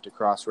an attempt to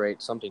cross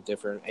rate something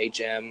different,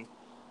 HM.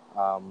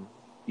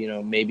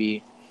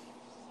 Maybe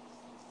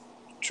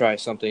try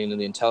something in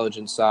the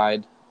intelligence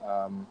side.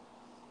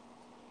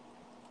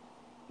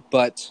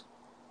 But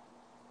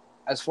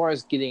as far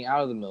as getting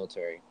out of the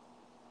military,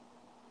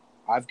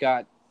 I've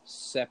got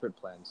separate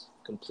plans,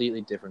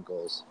 completely different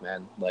goals,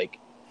 man. Like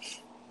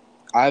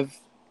I've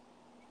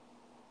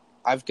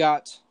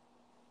got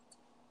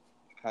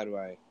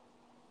a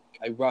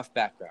rough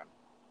background.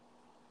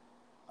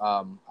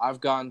 I've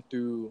gone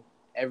through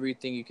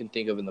everything you can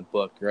think of in the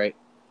book, right?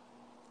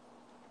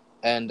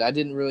 And I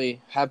didn't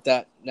really have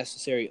that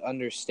necessary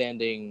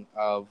understanding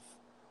of,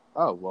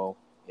 oh, well,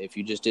 if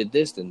you just did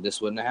this, then this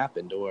wouldn't have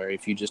happened. Or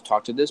if you just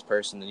talked to this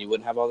person, then you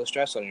wouldn't have all the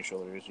stress on your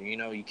shoulders. Or,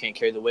 you can't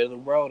carry the weight of the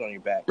world on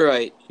your back.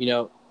 Right.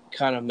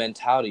 Kind of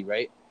mentality,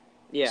 right?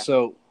 Yeah.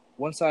 So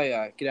once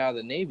I get out of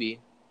the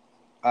Navy,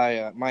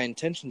 my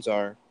intentions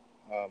are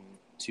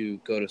to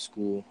go to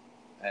school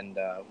and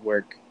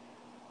work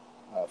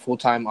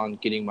full-time on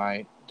getting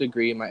my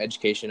degree, my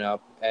education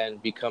up,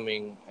 and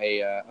becoming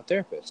a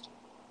therapist.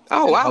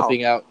 Oh and wow.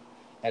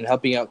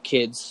 helping out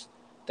kids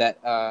that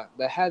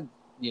had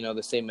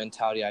the same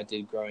mentality I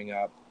did growing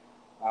up,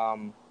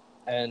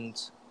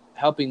 and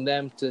helping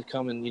them to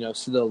come and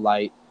see the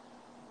light,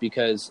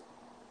 because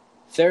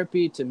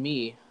therapy to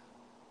me,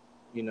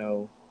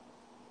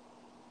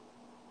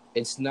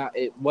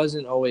 it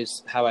wasn't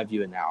always how I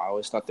view it now. I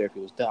always thought therapy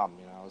was dumb.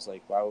 I was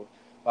like,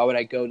 why would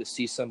I go to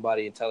see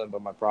somebody and tell them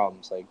about my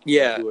problems? Like,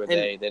 Yeah. who are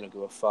they? They don't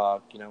give a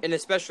fuck. And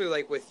especially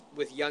like with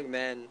young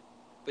men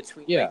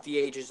between Yeah. the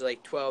ages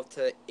like 12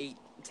 to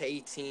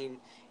 18,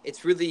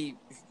 it's really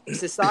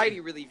society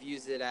really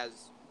views it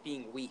as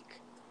being weak.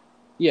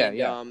 Yeah, and,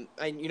 yeah. And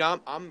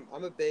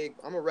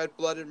I'm a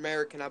red-blooded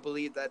American. I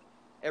believe that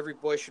every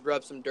boy should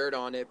rub some dirt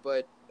on it,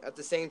 but at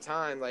the same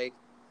time, like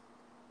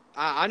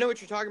I know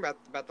what you're talking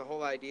about the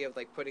whole idea of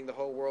like putting the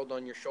whole world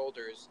on your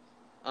shoulders,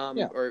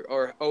 Yeah.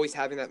 or always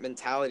having that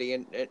mentality,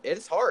 and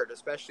it's hard,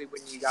 especially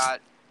when you got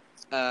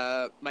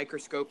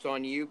microscopes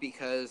on you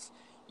because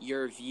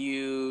you're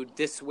viewed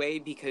this way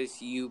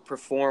because you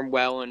perform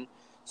well in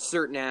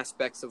certain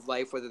aspects of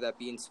life, whether that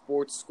be in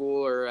sports,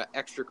 school, or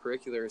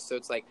extracurriculars. So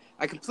it's like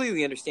I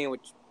completely understand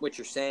what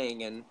you're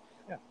saying, and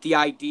Yeah. the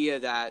idea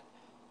that,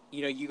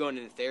 you going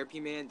into therapy,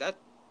 man, that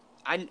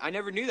I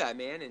never knew that,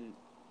 man. And,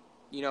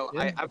 Yeah,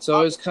 I have it's a lot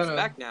always more kind of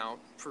respect now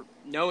for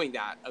knowing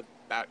that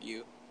about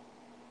you.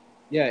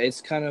 yeah,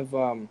 it's kind of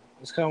one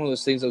of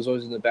those things that was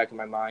always in the back of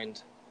my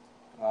mind.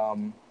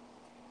 Um,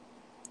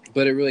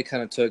 but it really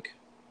kind of took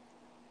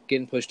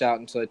getting pushed out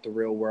into like the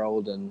real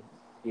world and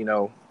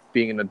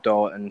being an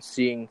adult and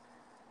seeing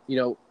you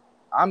know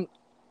I'm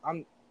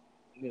I'm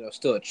I'm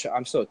still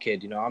a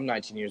kid. I'm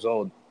 19 years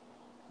old,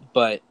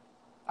 but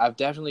I've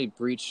definitely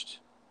breached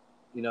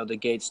the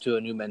gates to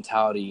a new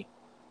mentality,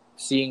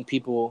 seeing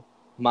people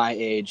my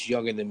age,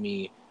 younger than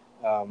me,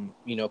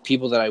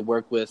 people that I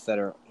work with that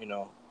are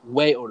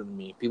way older than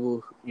me,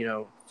 people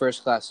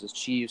first classes,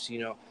 chiefs,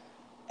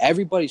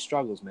 everybody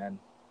struggles, man.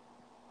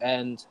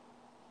 And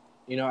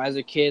as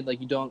a kid,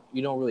 like you don't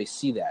really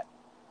see that.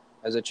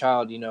 As a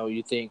child,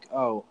 you think,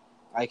 oh,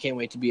 I can't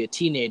wait to be a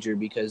teenager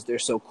because they're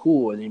so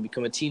cool, and then you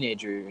become a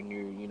teenager and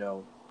you're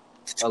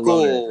a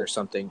loner or School.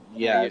 something.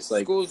 Yeah, Yeah, it's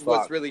like school's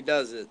what fuck. really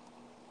does it.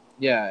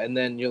 Yeah, and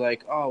then you're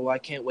like, oh, well, I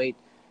can't wait,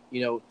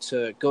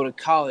 to go to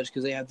college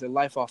because they have their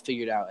life all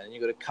figured out. And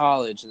you go to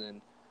college, and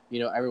then,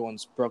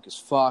 everyone's broke as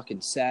fuck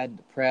and sad and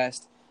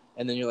depressed.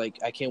 And then you're like,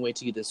 I can't wait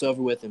to get this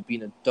over with and be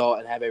an adult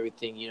and have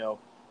everything,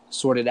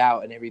 sorted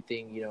out and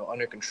everything,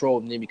 under control.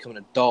 And then you become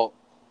an adult,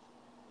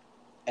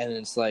 and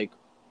it's like,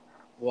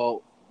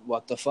 well,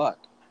 what the fuck?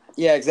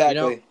 Yeah, You know,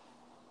 exactly.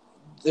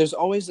 there's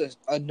always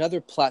another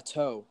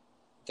plateau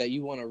that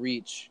you want to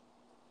reach.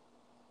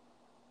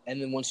 And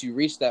then once you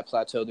reach that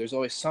plateau, there's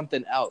always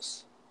something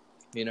else,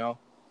 you know?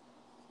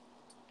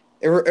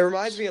 It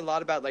reminds me a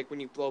lot about like when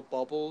you blow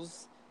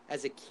bubbles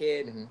as a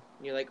kid, Mm-hmm. and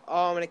you're like,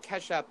 oh, I'm gonna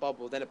catch that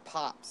bubble, then it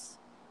pops,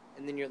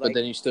 and then you're But like,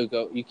 then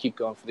you keep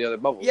going for the other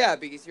bubbles. yeah,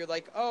 because you're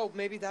like, oh,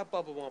 maybe that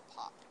bubble won't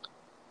pop.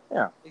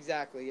 Yeah.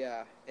 Exactly,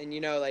 yeah. And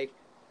like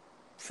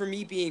for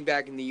me being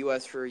back in the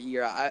U.S. for a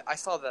year, I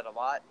saw that a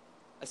lot,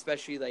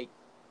 especially like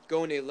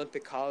going to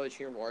Olympic College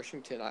here in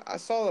Washington. I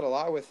saw it a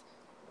lot with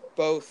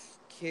both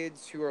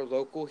kids who are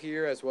local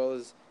here as well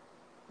as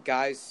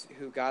guys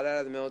who got out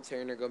of the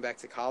military and are going back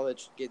to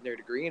college, getting their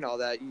degree and all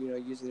that,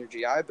 using their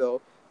GI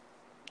Bill.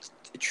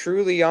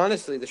 Truly,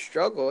 honestly, the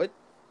struggle, it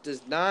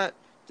does not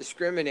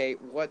discriminate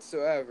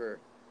whatsoever.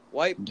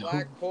 White,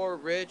 black, poor,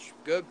 rich,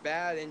 good,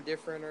 bad,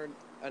 indifferent, or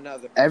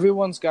another.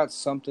 Everyone's got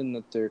something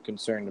that they're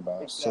concerned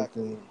about,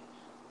 Exactly. something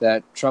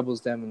that troubles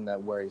them and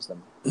that worries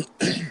them.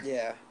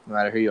 Yeah. No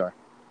matter who you are.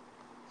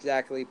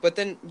 Exactly. But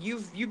then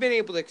you've been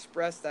able to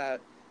express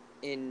that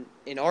in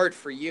art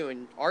for you,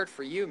 and art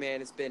for you, man,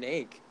 has been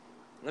ink.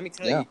 Let me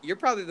tell Yeah. you, you're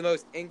probably the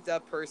most inked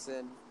up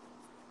person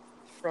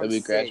from That we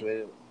Sing.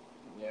 graduated.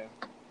 Yeah.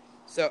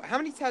 So, how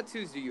many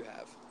tattoos do you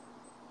have?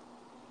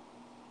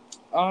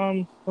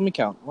 Let me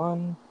count.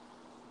 1,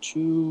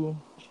 2,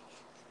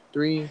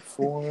 3,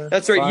 4,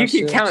 That's right. You 5,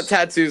 can count 6,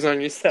 tattoos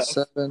on yourself.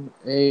 7,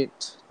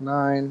 8,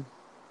 9,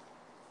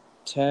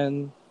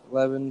 10,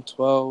 11,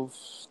 12,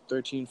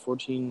 13,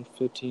 14,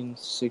 15,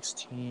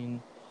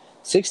 16.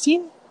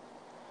 16?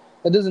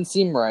 That doesn't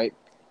seem right.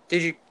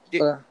 Did you? I'm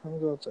going to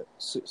go up to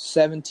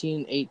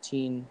 17,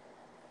 18.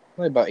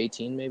 Probably about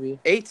 18, maybe.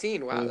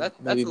 18. Wow, that's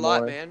maybe a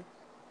lot, more. man.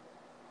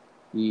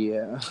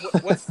 Yeah.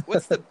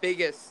 What's the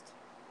biggest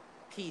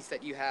piece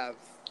that you have?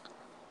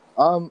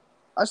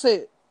 I'd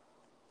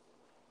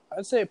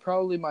say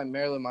probably my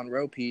Marilyn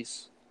Monroe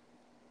piece.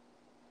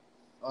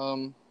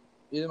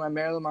 Either my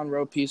Marilyn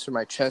Monroe piece or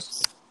my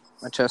chest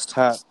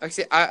hat.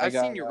 Actually, I I've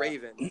got, seen your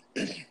Raven.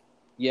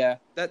 Yeah.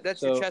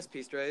 That's your chest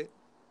piece, right?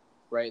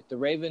 Right. The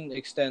Raven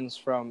extends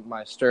from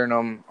my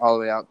sternum all the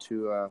way out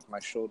to my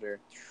shoulder,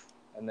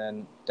 and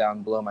then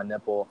down below my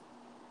nipple,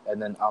 and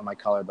then on my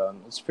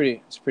collarbone. It's a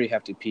pretty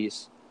hefty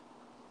piece.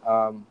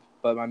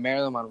 But my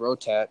Marilyn Monroe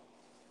tat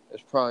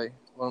is probably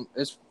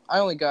I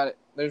only got it.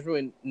 There's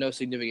really no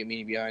significant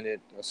meaning behind it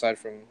aside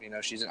from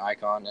she's an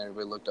icon and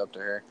everybody looked up to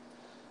her.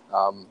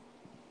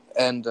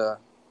 And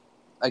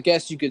I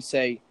guess you could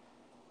say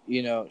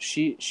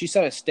she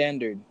set a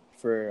standard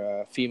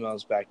for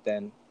females back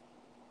then.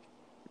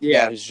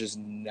 Yeah. That is just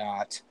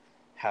not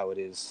how it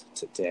is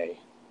today,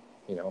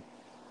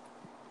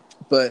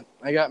 But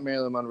I got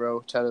Marilyn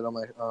Monroe tatted on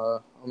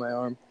my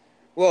arm.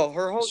 Well,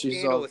 her whole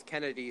scandal with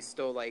Kennedy is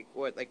still like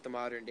what the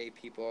modern day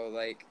people are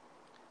like.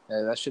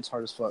 Yeah, that shit's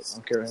hard as fuck. I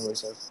don't care what anybody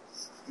says.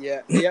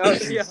 Yeah.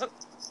 That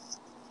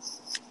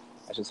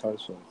shit's hard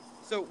as fuck.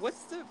 So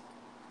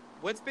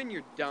what's been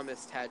your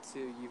dumbest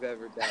tattoo you've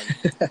ever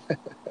done?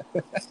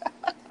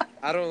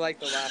 I don't like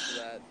the laugh of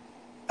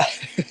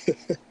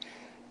that.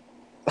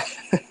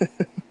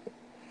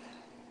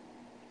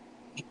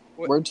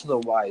 Word to the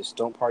wise: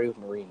 don't party with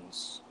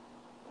Marines.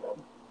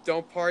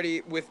 Don't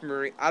party with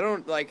Marine. I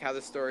don't like how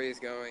the story is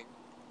going.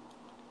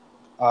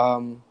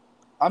 I'm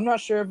not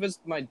sure if it's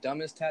my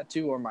dumbest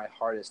tattoo or my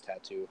hardest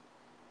tattoo.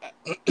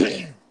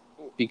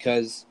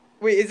 Because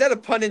wait, is that a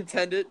pun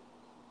intended?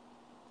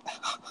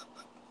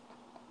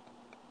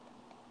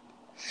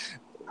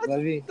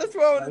 That's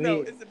what I want to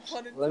know. Is it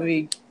pun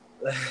intended?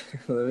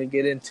 Let me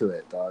get into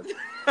it, dog.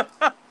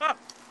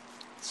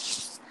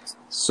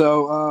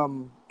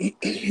 So,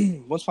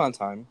 once upon a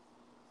time,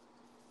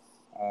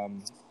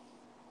 um,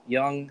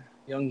 young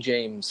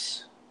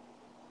James,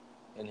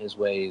 in his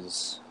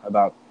ways,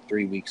 about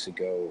 3 weeks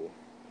ago.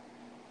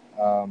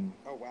 Oh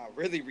wow,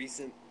 really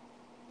recent.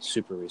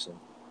 Super recent.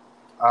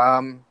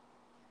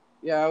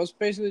 Yeah,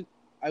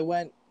 I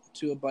went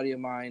to a buddy of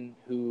mine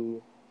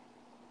who,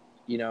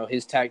 he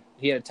had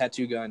a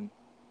tattoo gun,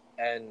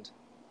 and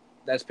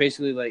that's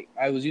basically like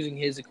I was using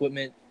his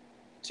equipment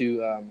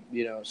to,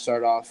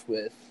 start off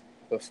with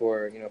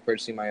before,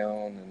 purchasing my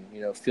own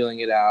and, feeling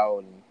it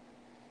out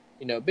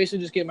and, basically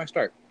just get my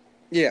start.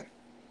 Yeah.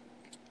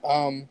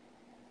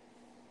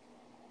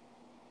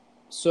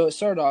 So it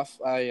started off,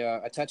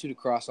 I tattooed a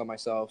cross on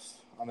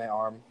myself, on my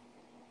arm,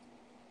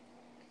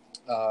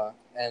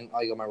 and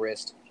on my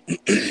wrist.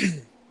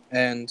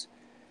 And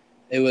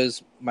it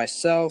was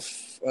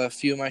myself, a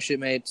few of my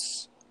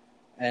shipmates,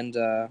 and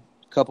a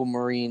couple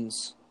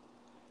Marines.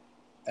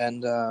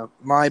 And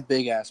my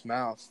big-ass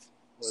mouth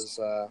was,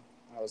 I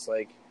was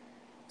like,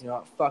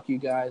 fuck you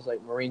guys,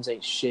 like, Marines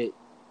ain't shit,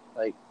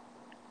 like,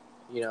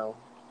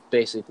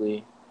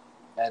 basically.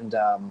 And,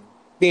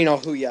 being all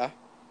hoo-ya.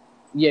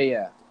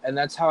 Yeah. And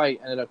that's how I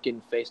ended up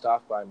getting faced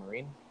off by a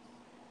Marine.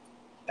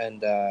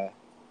 And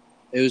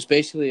it was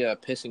basically a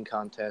pissing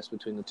contest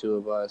between the two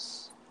of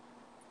us.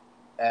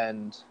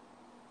 And,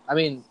 I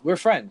mean, we're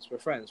friends,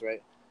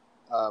 right?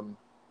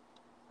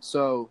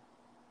 So,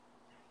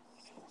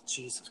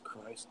 Jesus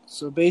Christ.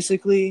 So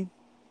basically,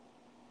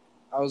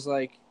 I was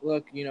like,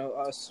 look,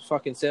 us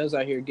fucking sales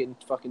out here getting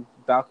fucking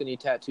balcony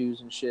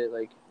tattoos and shit.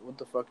 Like, what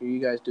the fuck are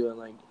you guys doing?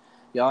 Like,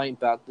 y'all ain't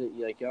about it.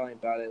 Like,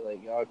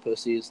 y'all are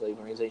pussies. Like,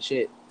 Marines ain't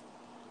shit.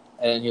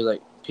 And he was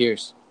like,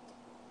 Pierce,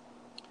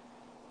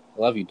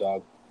 I love you,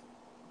 dog.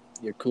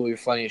 You're cool. You're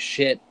funny as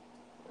shit.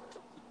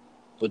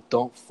 But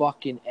don't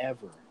fucking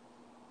ever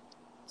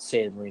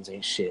say the Marines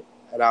ain't shit.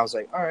 And I was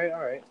like, all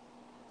right.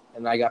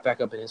 And I got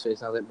back up in his face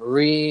and I was like,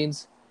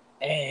 Marines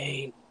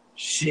ain't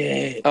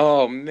shit.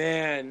 Oh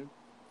man,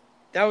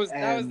 that was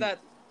the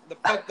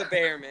poke the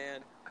bear,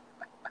 man.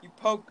 You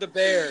poked the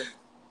bear.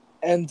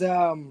 And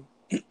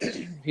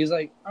he's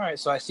like, all right,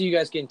 so I see you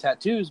guys getting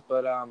tattoos,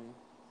 but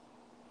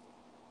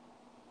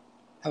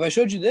have I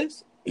showed you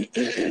this?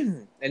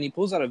 And he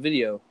pulls out a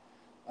video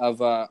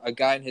of a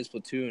guy in his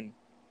platoon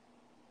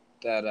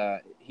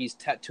that he's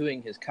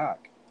tattooing his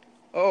cock.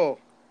 Oh.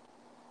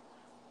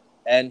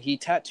 And he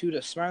tattooed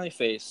a smiley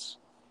face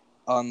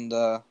on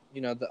the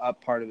the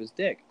up part of his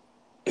dick.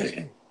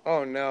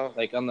 Oh no!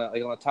 Like on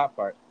the top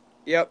part.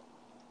 Yep.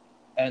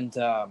 And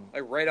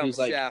like right on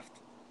the shaft.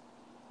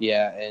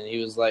 Yeah, and he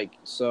was like,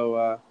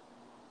 so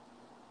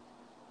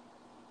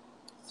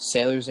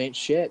sailors ain't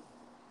shit.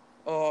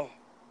 Oh.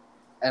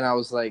 And I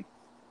was like,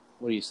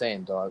 what are you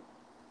saying, dog?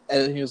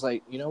 And he was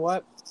like, you know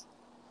what?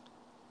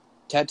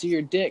 Tattoo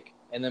your dick,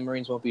 and then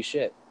Marines won't be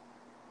shit.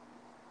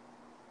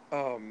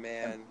 Oh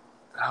man. And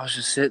I was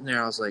just sitting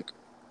there. I was like,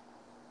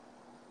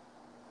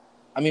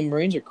 I mean,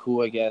 Marines are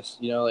cool, I guess.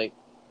 Like,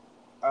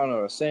 I don't know what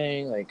I was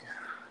saying. Like,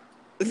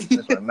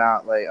 that's my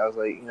mouth. Like, I was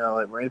like,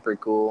 like, Marines are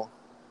pretty cool.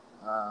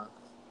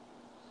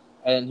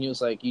 And he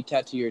was like, you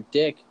tattoo your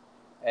dick.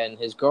 And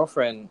his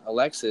girlfriend,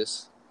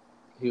 Alexis,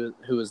 who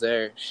was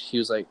there, she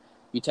was like,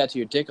 you tattoo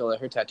your dick, I'll let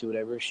her tattoo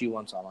whatever she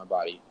wants on my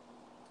body.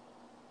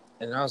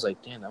 And I was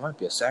like, damn, that might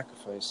be a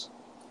sacrifice.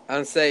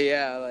 I'd say,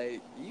 yeah,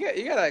 like,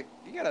 you gotta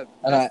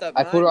and messed up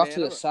I put her off man.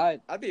 to the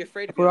side. I'd be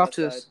afraid to put be her on off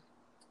that to side.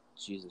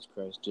 Jesus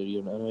Christ, dude, you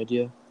have no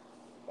idea.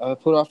 I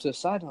put her off to the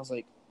side, and I was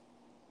like,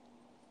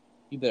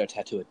 you better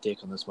tattoo a dick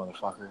on this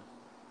motherfucker.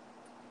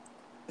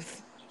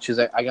 She was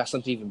like, I got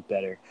something even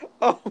better.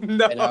 Oh,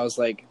 no. And I was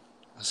like,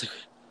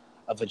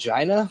 a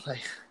vagina? Like,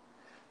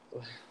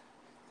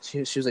 she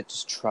was like,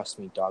 just trust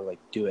me, dog. Like,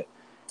 do it.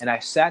 And I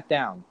sat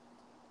down,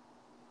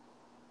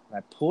 and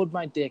I pulled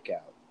my dick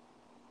out,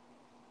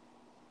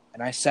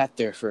 and I sat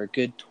there for a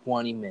good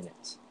 20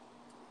 minutes.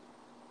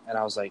 And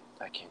I was like,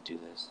 I can't do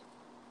this.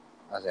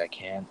 I was like, I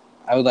can't.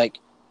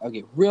 I'll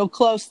get real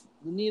close to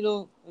the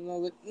needle, and I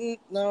was like,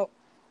 no,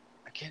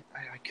 I can't.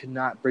 I could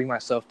not bring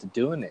myself to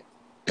doing it.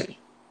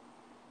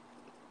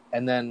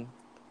 And then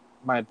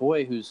my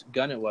boy, whose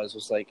gun it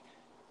was like,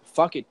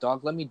 fuck it,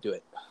 dog, let me do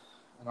it.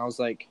 And I was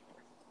like,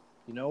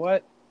 you know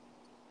what?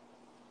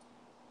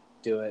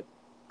 Do it.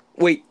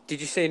 Wait, did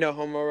you say no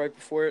homo right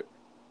before it?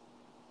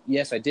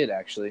 Yes, I did,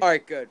 actually. All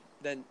right, good.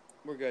 Then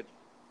we're good.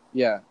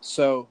 Yeah,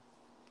 so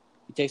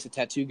he takes a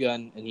tattoo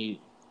gun, and he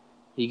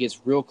gets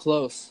real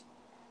close,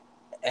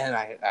 and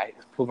I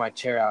pulled my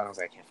chair out, and I was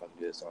like, I can't fucking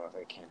do this. I was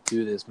like, I can't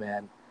do this,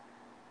 man.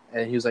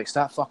 And he was like,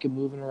 stop fucking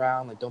moving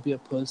around. Like, don't be a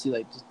pussy.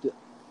 Like, just do.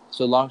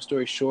 So long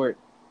story short,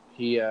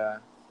 he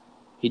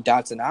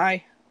dots an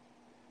eye,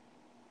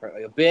 hurt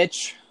like a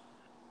bitch.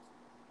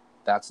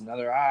 Dots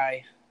another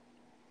eye,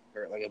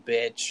 hurt like a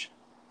bitch.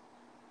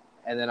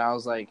 And then I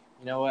was like,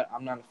 you know what?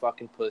 I'm not a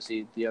fucking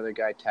pussy. The other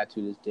guy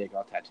tattooed his dick.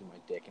 I'll tattoo my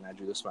dick. And I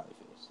drew the smiley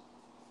face.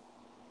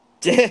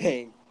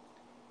 Dang.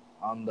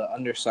 On the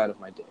underside of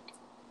my dick.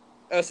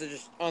 Oh, so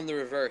just on the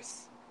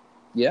reverse.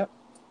 Yep.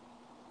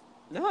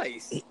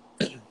 Nice.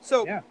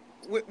 So, yeah.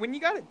 When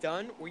you got it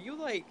done, were you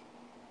like,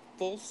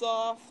 full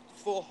soft,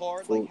 full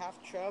hard, Full- like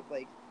half chub?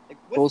 Like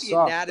full what's the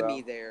soft,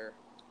 anatomy bro. there?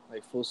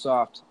 Like full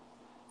soft.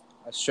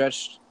 I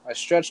stretched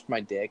my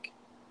dick.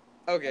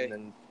 Okay. And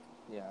then,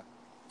 yeah.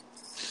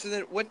 So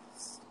then what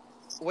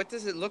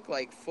does it look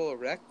like full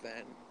erect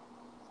then?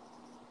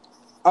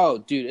 Oh,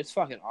 dude, it's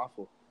fucking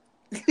awful.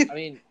 I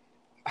mean,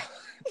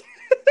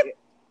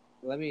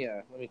 let me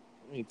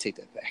take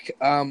that back.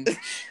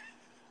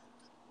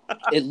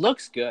 It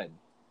looks good.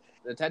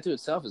 The tattoo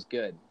itself is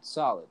good,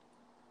 solid.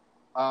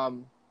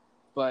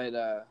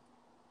 But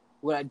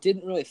what I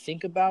didn't really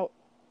think about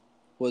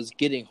was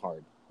getting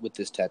hard with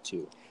this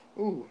tattoo.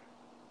 Ooh.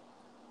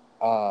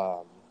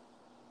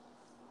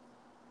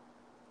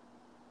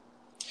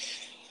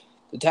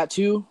 The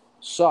tattoo,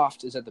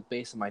 soft, is at the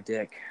base of my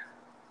dick.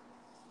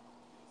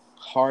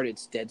 Hard,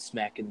 it's dead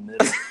smack in the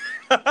middle.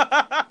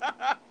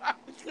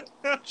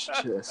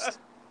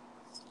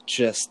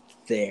 just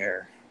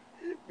there.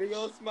 Big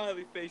old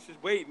smiley face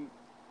just waiting.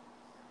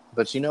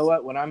 But you know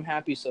what? When I'm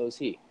happy, so is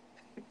he.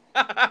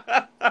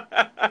 And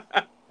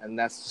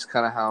that's just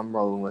kind of how I'm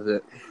rolling with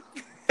it.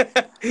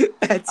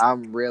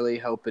 I'm really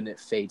hoping it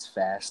fades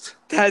fast.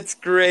 That's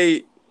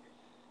great.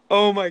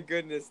 Oh my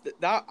goodness.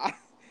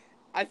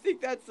 I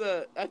think that's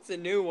a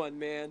new one,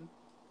 man.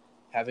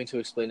 Having to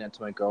explain that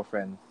to my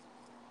girlfriend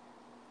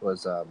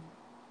was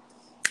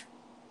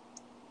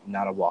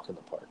not a walk in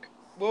the park.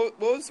 What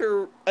was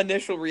her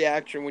initial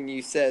reaction when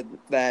you said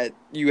that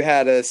you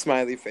had a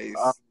smiley face?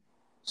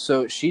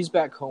 So she's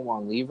back home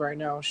on leave right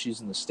now.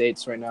 She's in the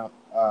States right now.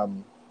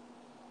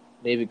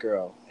 Navy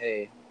girl.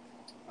 Hey.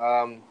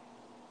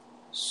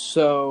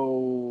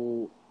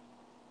 So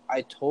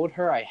I told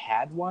her I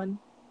had one.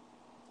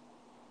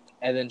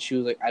 And then she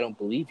was like, I don't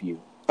believe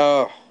you.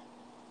 Oh.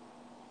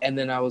 And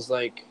then I was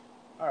like,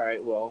 all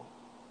right, well.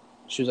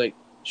 She was like,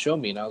 show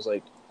me. And I was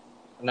like,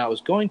 and I was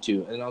going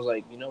to. And I was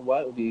like, you know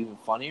what? It would be even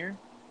funnier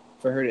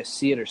for her to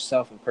see it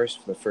herself in person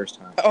for the first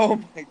time.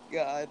 Oh, my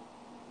God.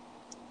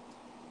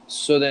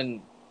 So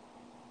then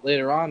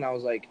later on, I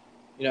was like,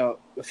 you know,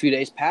 a few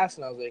days passed,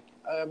 and I was like,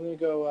 I'm going to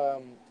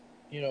go,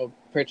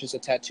 purchase a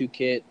tattoo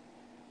kit.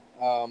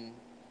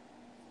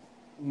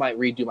 Might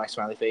redo my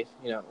smiley face,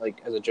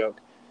 like as a joke.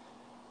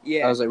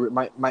 Yeah. I was like,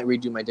 might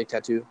redo my dick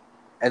tattoo.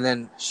 And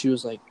then she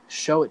was like,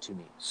 show it to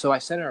me. So I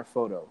sent her a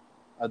photo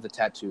of the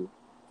tattoo.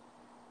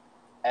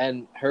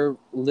 And her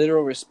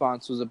literal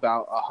response was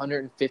about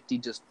 150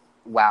 just,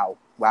 wow.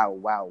 And I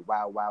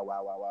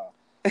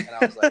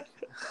was like,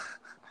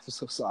 I'm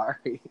so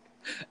sorry.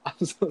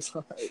 I'm so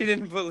sorry. She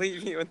didn't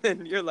believe you, and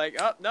then you're like,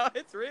 oh, no,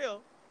 it's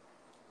real.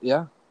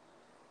 Yeah.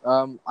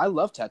 I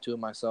love tattooing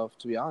myself,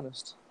 to be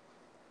honest.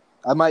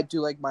 I might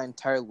do, like, my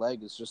entire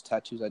leg is just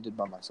tattoos I did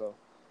by myself.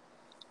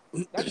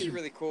 That'd be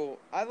really cool.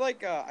 I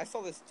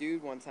saw this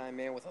dude one time,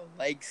 man, with a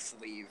leg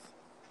sleeve.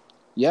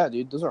 Yeah,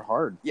 dude, those are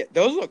hard. Yeah,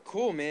 those look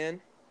cool,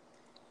 man.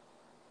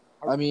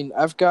 I mean,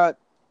 I've got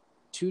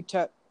two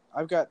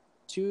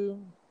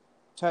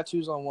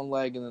tattoos on one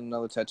leg and then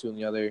another tattoo on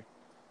the other.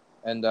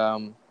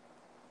 And,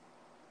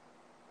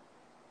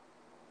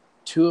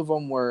 two of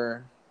them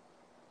were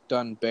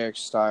done barrack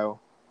style.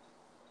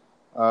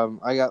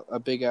 I got a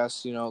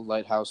big-ass,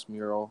 lighthouse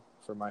mural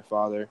for my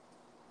father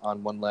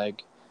on one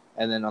leg.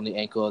 And then on the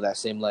ankle of that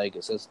same leg,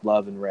 it says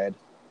love in red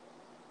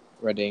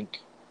ink.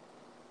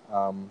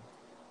 And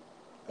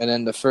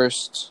then the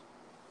first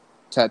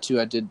tattoo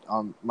I did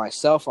on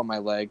myself on my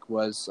leg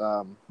was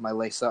my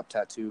lace-up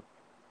tattoo,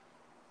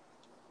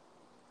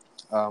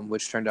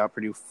 which turned out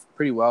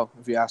pretty well,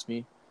 if you ask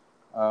me.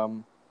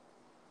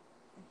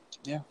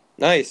 Yeah.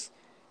 Nice.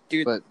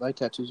 Dude, but light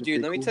tattoos are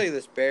dude, pretty let me cool. tell you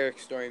this barrack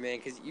story, man,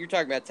 because you're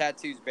talking about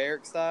tattoos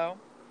barrack style.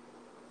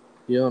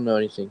 You don't know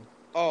anything.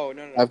 Oh,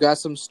 no. I've got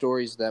some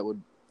stories that would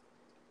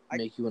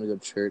make you want to go to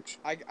church.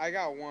 I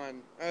got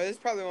one. This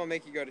probably won't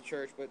make you go to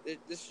church, but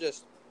this is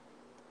just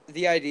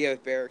the idea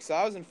of barracks. So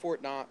I was in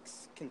Fort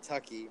Knox,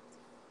 Kentucky.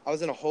 I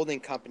was in a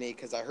holding company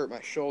because I hurt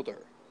my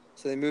shoulder.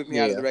 So they moved me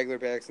out of the regular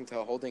barracks into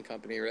a holding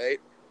company, right?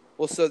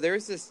 Well, so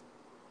there's this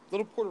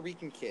little Puerto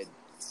Rican kid.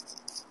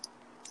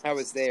 I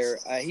was there.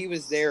 He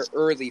was there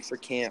early for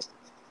camp.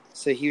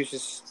 So he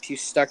was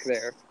stuck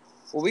there.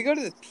 Well, we go to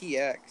the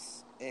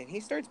PX, and he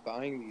starts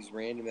buying these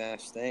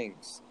random-ass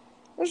things.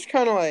 I was just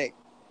kind of like,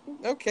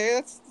 okay,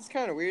 that's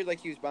kind of weird.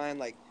 Like, he was buying,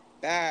 like,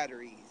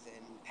 batteries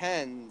and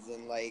pens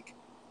and, like,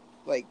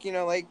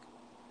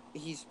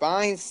 he's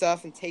buying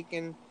stuff and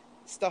taking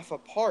stuff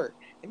apart.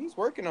 And he's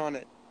working on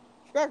it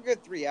for about a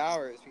good 3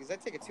 hours because I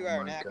take a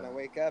 2-hour nap and I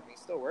wake up and he's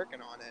still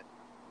working on it.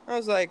 I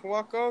was like,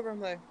 walk over. I'm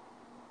like,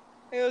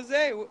 hey,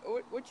 Jose,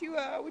 what you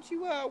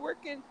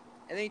working?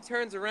 And then he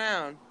turns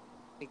around,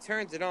 he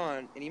turns it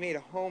on, and he made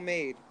a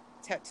homemade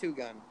tattoo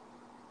gun.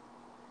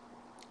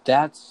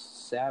 That's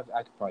savage.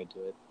 I could probably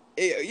do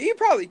it. You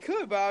probably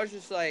could, but I was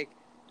just like...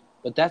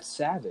 But that's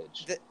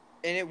savage.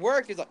 And it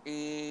worked. It's like...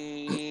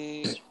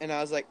 and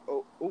I was like,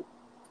 oh,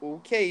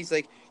 okay. He's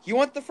like, you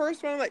want the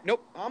first one? I'm like,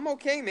 nope, I'm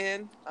okay,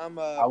 man.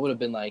 I would have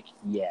been like,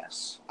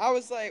 yes. I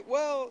was like,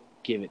 well...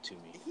 Give it to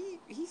me.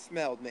 He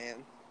smelled,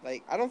 man.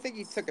 Like, I don't think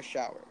he took a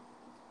shower.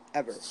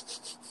 Ever.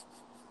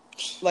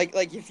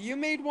 Like if you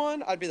made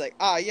one, I'd be like,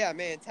 ah, yeah,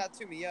 man,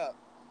 tattoo me up.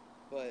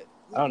 But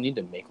I don't need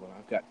to make one.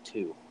 I've got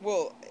two.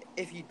 well,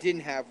 if you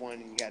didn't have one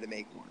and you got to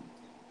make one,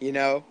 you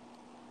know?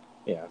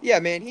 Yeah. Yeah,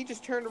 man, he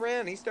just turned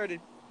around and he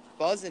started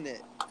buzzing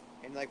it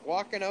and like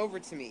walking over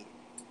to me.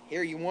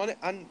 Here, you want it?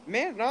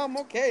 No, I'm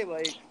okay.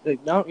 Like,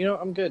 No,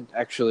 I'm good,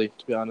 actually,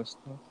 to be honest.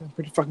 I'm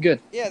pretty fucking good.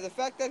 yeah, the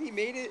fact that he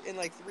made it in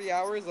like 3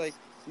 hours, like,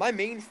 my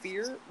main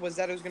fear was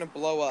that it was gonna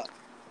blow up.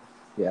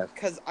 Yeah.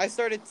 Cause I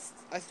started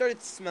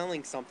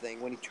smelling something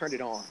when he turned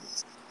it on,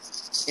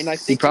 and I He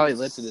think probably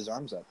lifted his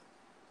arms up.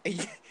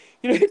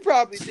 he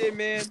probably did,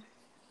 man.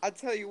 I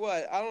tell you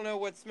what, I don't know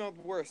what smelled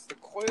worse, the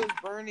coils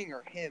burning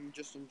or him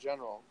just in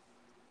general.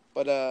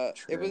 But it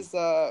True. was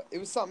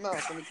something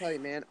else. Let me tell you,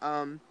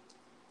 man.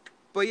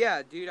 But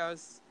yeah, dude, I'm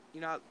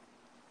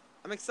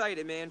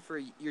excited, man, for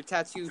your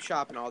tattoo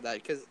shop and all that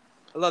because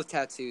I love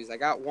tattoos. I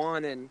got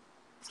one and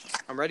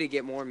I'm ready to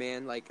get more,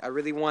 man. Like I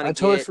really want to I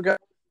totally get. forgot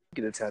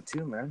to get a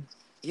tattoo, man.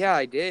 Yeah,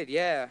 I did.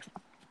 Yeah,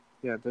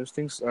 Yeah, those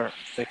things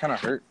they kind of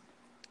hurt.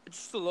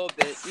 just a little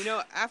bit.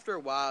 After a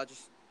while,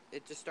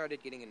 it just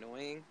started getting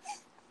annoying.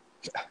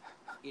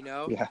 You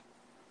know, Yeah.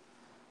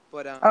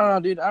 but I don't know,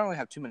 dude. I don't really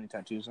have too many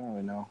tattoos. I don't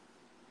really know.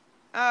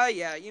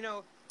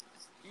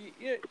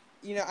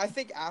 yeah, I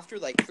think after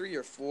like 3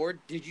 or 4,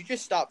 did you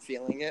just stop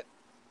feeling it?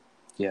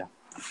 Yeah.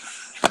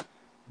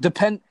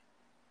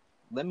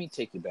 Let me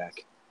take you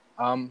back.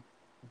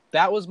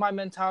 That was my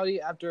mentality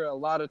after a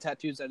lot of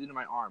tattoos I did on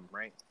my arm,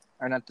 right?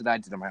 Or not that I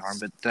did on my arm,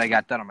 but that I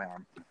got done on my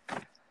arm.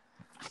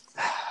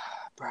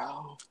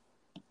 Bro.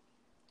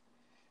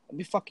 Let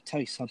me fucking tell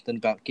you something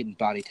about getting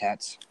body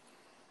tats.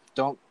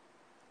 Don't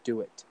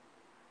do it.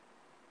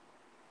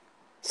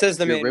 Says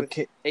the Your man rib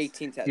with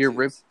 18 your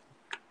rib. tattoos.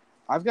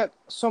 I've got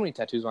so many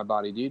tattoos on my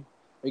body, dude.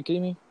 Are you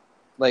kidding me?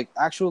 Like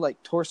actual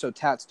like torso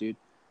tats, dude.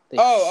 They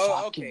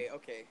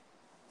Okay.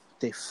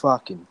 They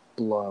fucking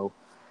blow.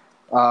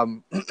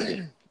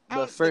 The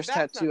The first back's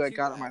not tattoo I too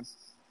got on bad.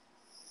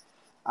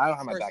 I don't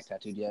have my back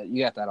tattooed yet.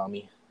 You got that on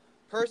me.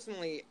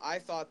 Personally, I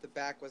thought the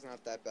back was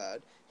not that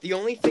bad. The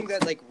only thing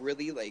that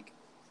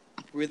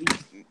really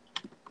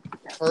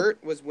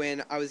hurt was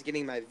when I was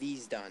getting my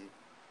V's done.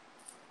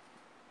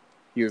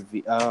 Your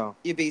oh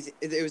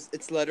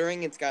It's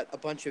lettering. It's got a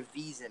bunch of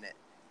V's in it.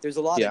 There's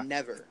a lot of yeah.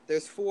 never.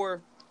 There's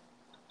 4.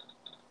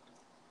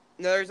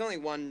 No, there's only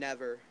one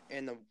never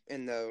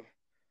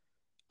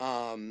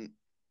um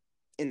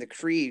in the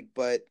creed,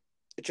 but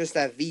it's just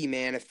that V,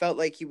 man. It felt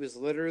like he was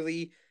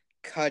literally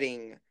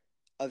cutting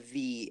a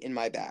V in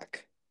my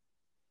back.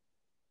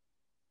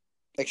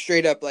 Like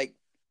straight up, like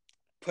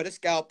put a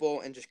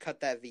scalpel and just cut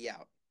that V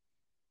out.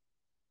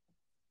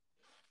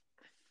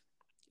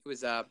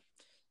 It's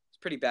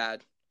pretty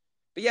bad.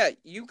 But yeah,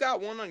 you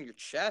got one on your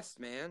chest,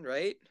 man,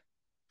 right?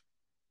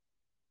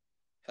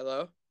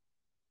 Hello?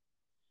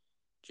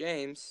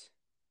 James.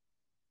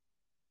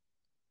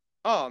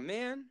 Oh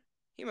man,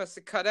 he must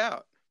have cut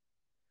out.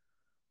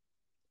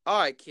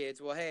 Alright,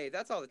 kids. Well, hey,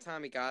 that's all the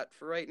time we got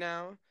for right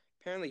now.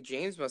 Apparently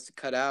James must have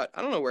cut out.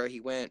 I don't know where he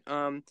went.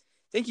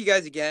 Thank you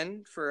guys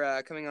again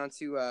for coming on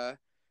to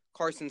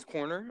Carson's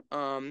Corner.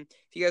 If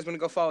you guys want to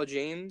go follow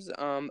James,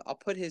 I'll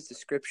put his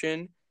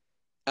description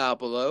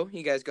below.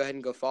 You guys go ahead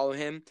and go follow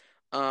him.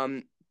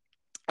 I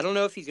don't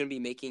know if he's gonna be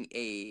making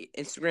a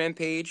Instagram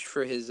page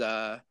for his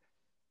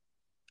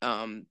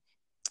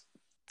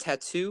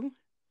tattoo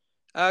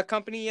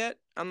company yet.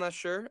 I'm not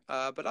sure,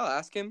 but I'll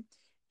ask him.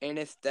 And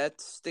if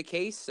that's the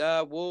case,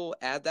 we'll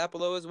add that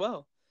below as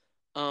well.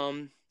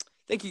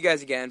 Thank you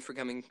guys again for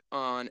coming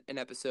on an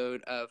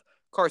episode of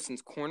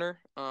Carson's Corner.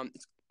 I'm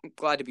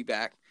glad to be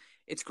back.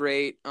 It's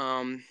great.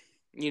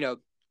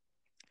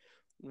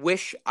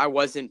 Wish I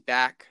wasn't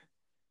back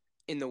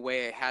in the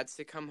way I had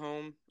to come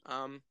home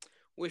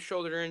with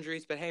shoulder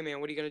injuries. But hey, man,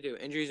 what are you going to do?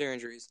 Injuries are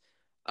injuries.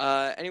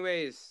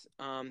 Anyways,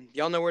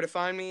 y'all know where to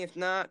find me. If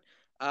not,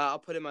 I'll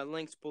put in my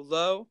links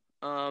below.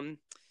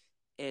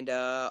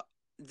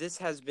 This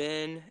has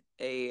been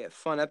a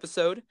fun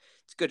episode.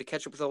 It's good to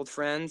catch up with old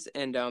friends.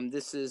 And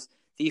this is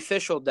the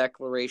official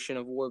declaration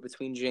of war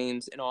between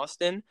James and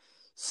Austin.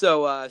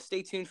 So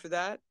stay tuned for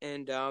that.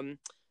 And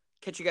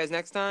catch you guys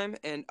next time.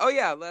 And oh,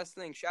 yeah, last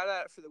thing. Shout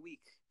out for the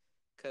week.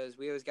 Because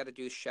we always got to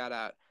do a shout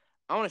out.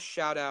 I want to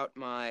shout out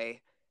my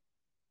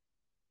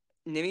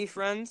NIMI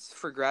friends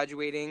for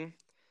graduating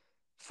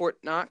Fort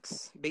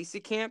Knox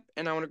Basic Camp.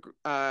 And I want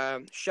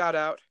to shout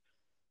out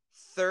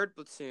 3rd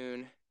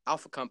Platoon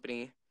Alpha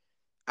Company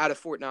out of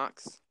Fort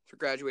Knox for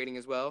graduating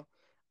as well.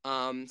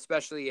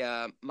 Especially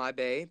my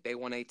Bay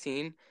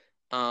 118.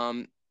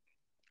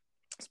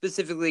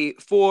 Specifically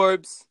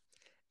Forbes.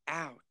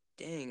 Ow,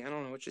 dang, I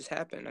don't know what just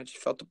happened. I just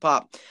felt the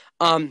pop.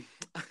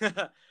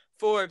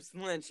 Forbes,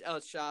 Lynch, El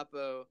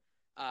Chapo,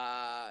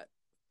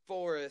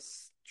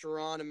 Forrest,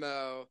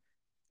 Geronimo,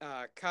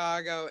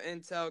 Kago,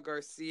 Intel,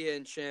 Garcia,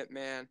 and Chimp,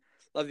 man.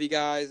 Love you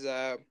guys.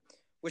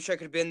 Wish I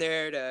could have been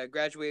there to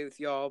graduate with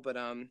y'all, but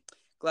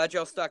glad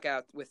y'all stuck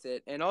out with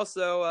it. And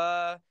also,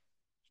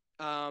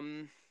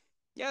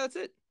 yeah, that's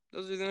it.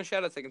 Those are the only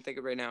shout outs I can think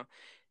of right now.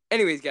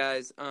 Anyways,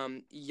 guys,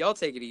 y'all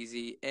take it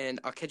easy, and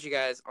I'll catch you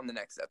guys on the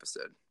next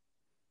episode.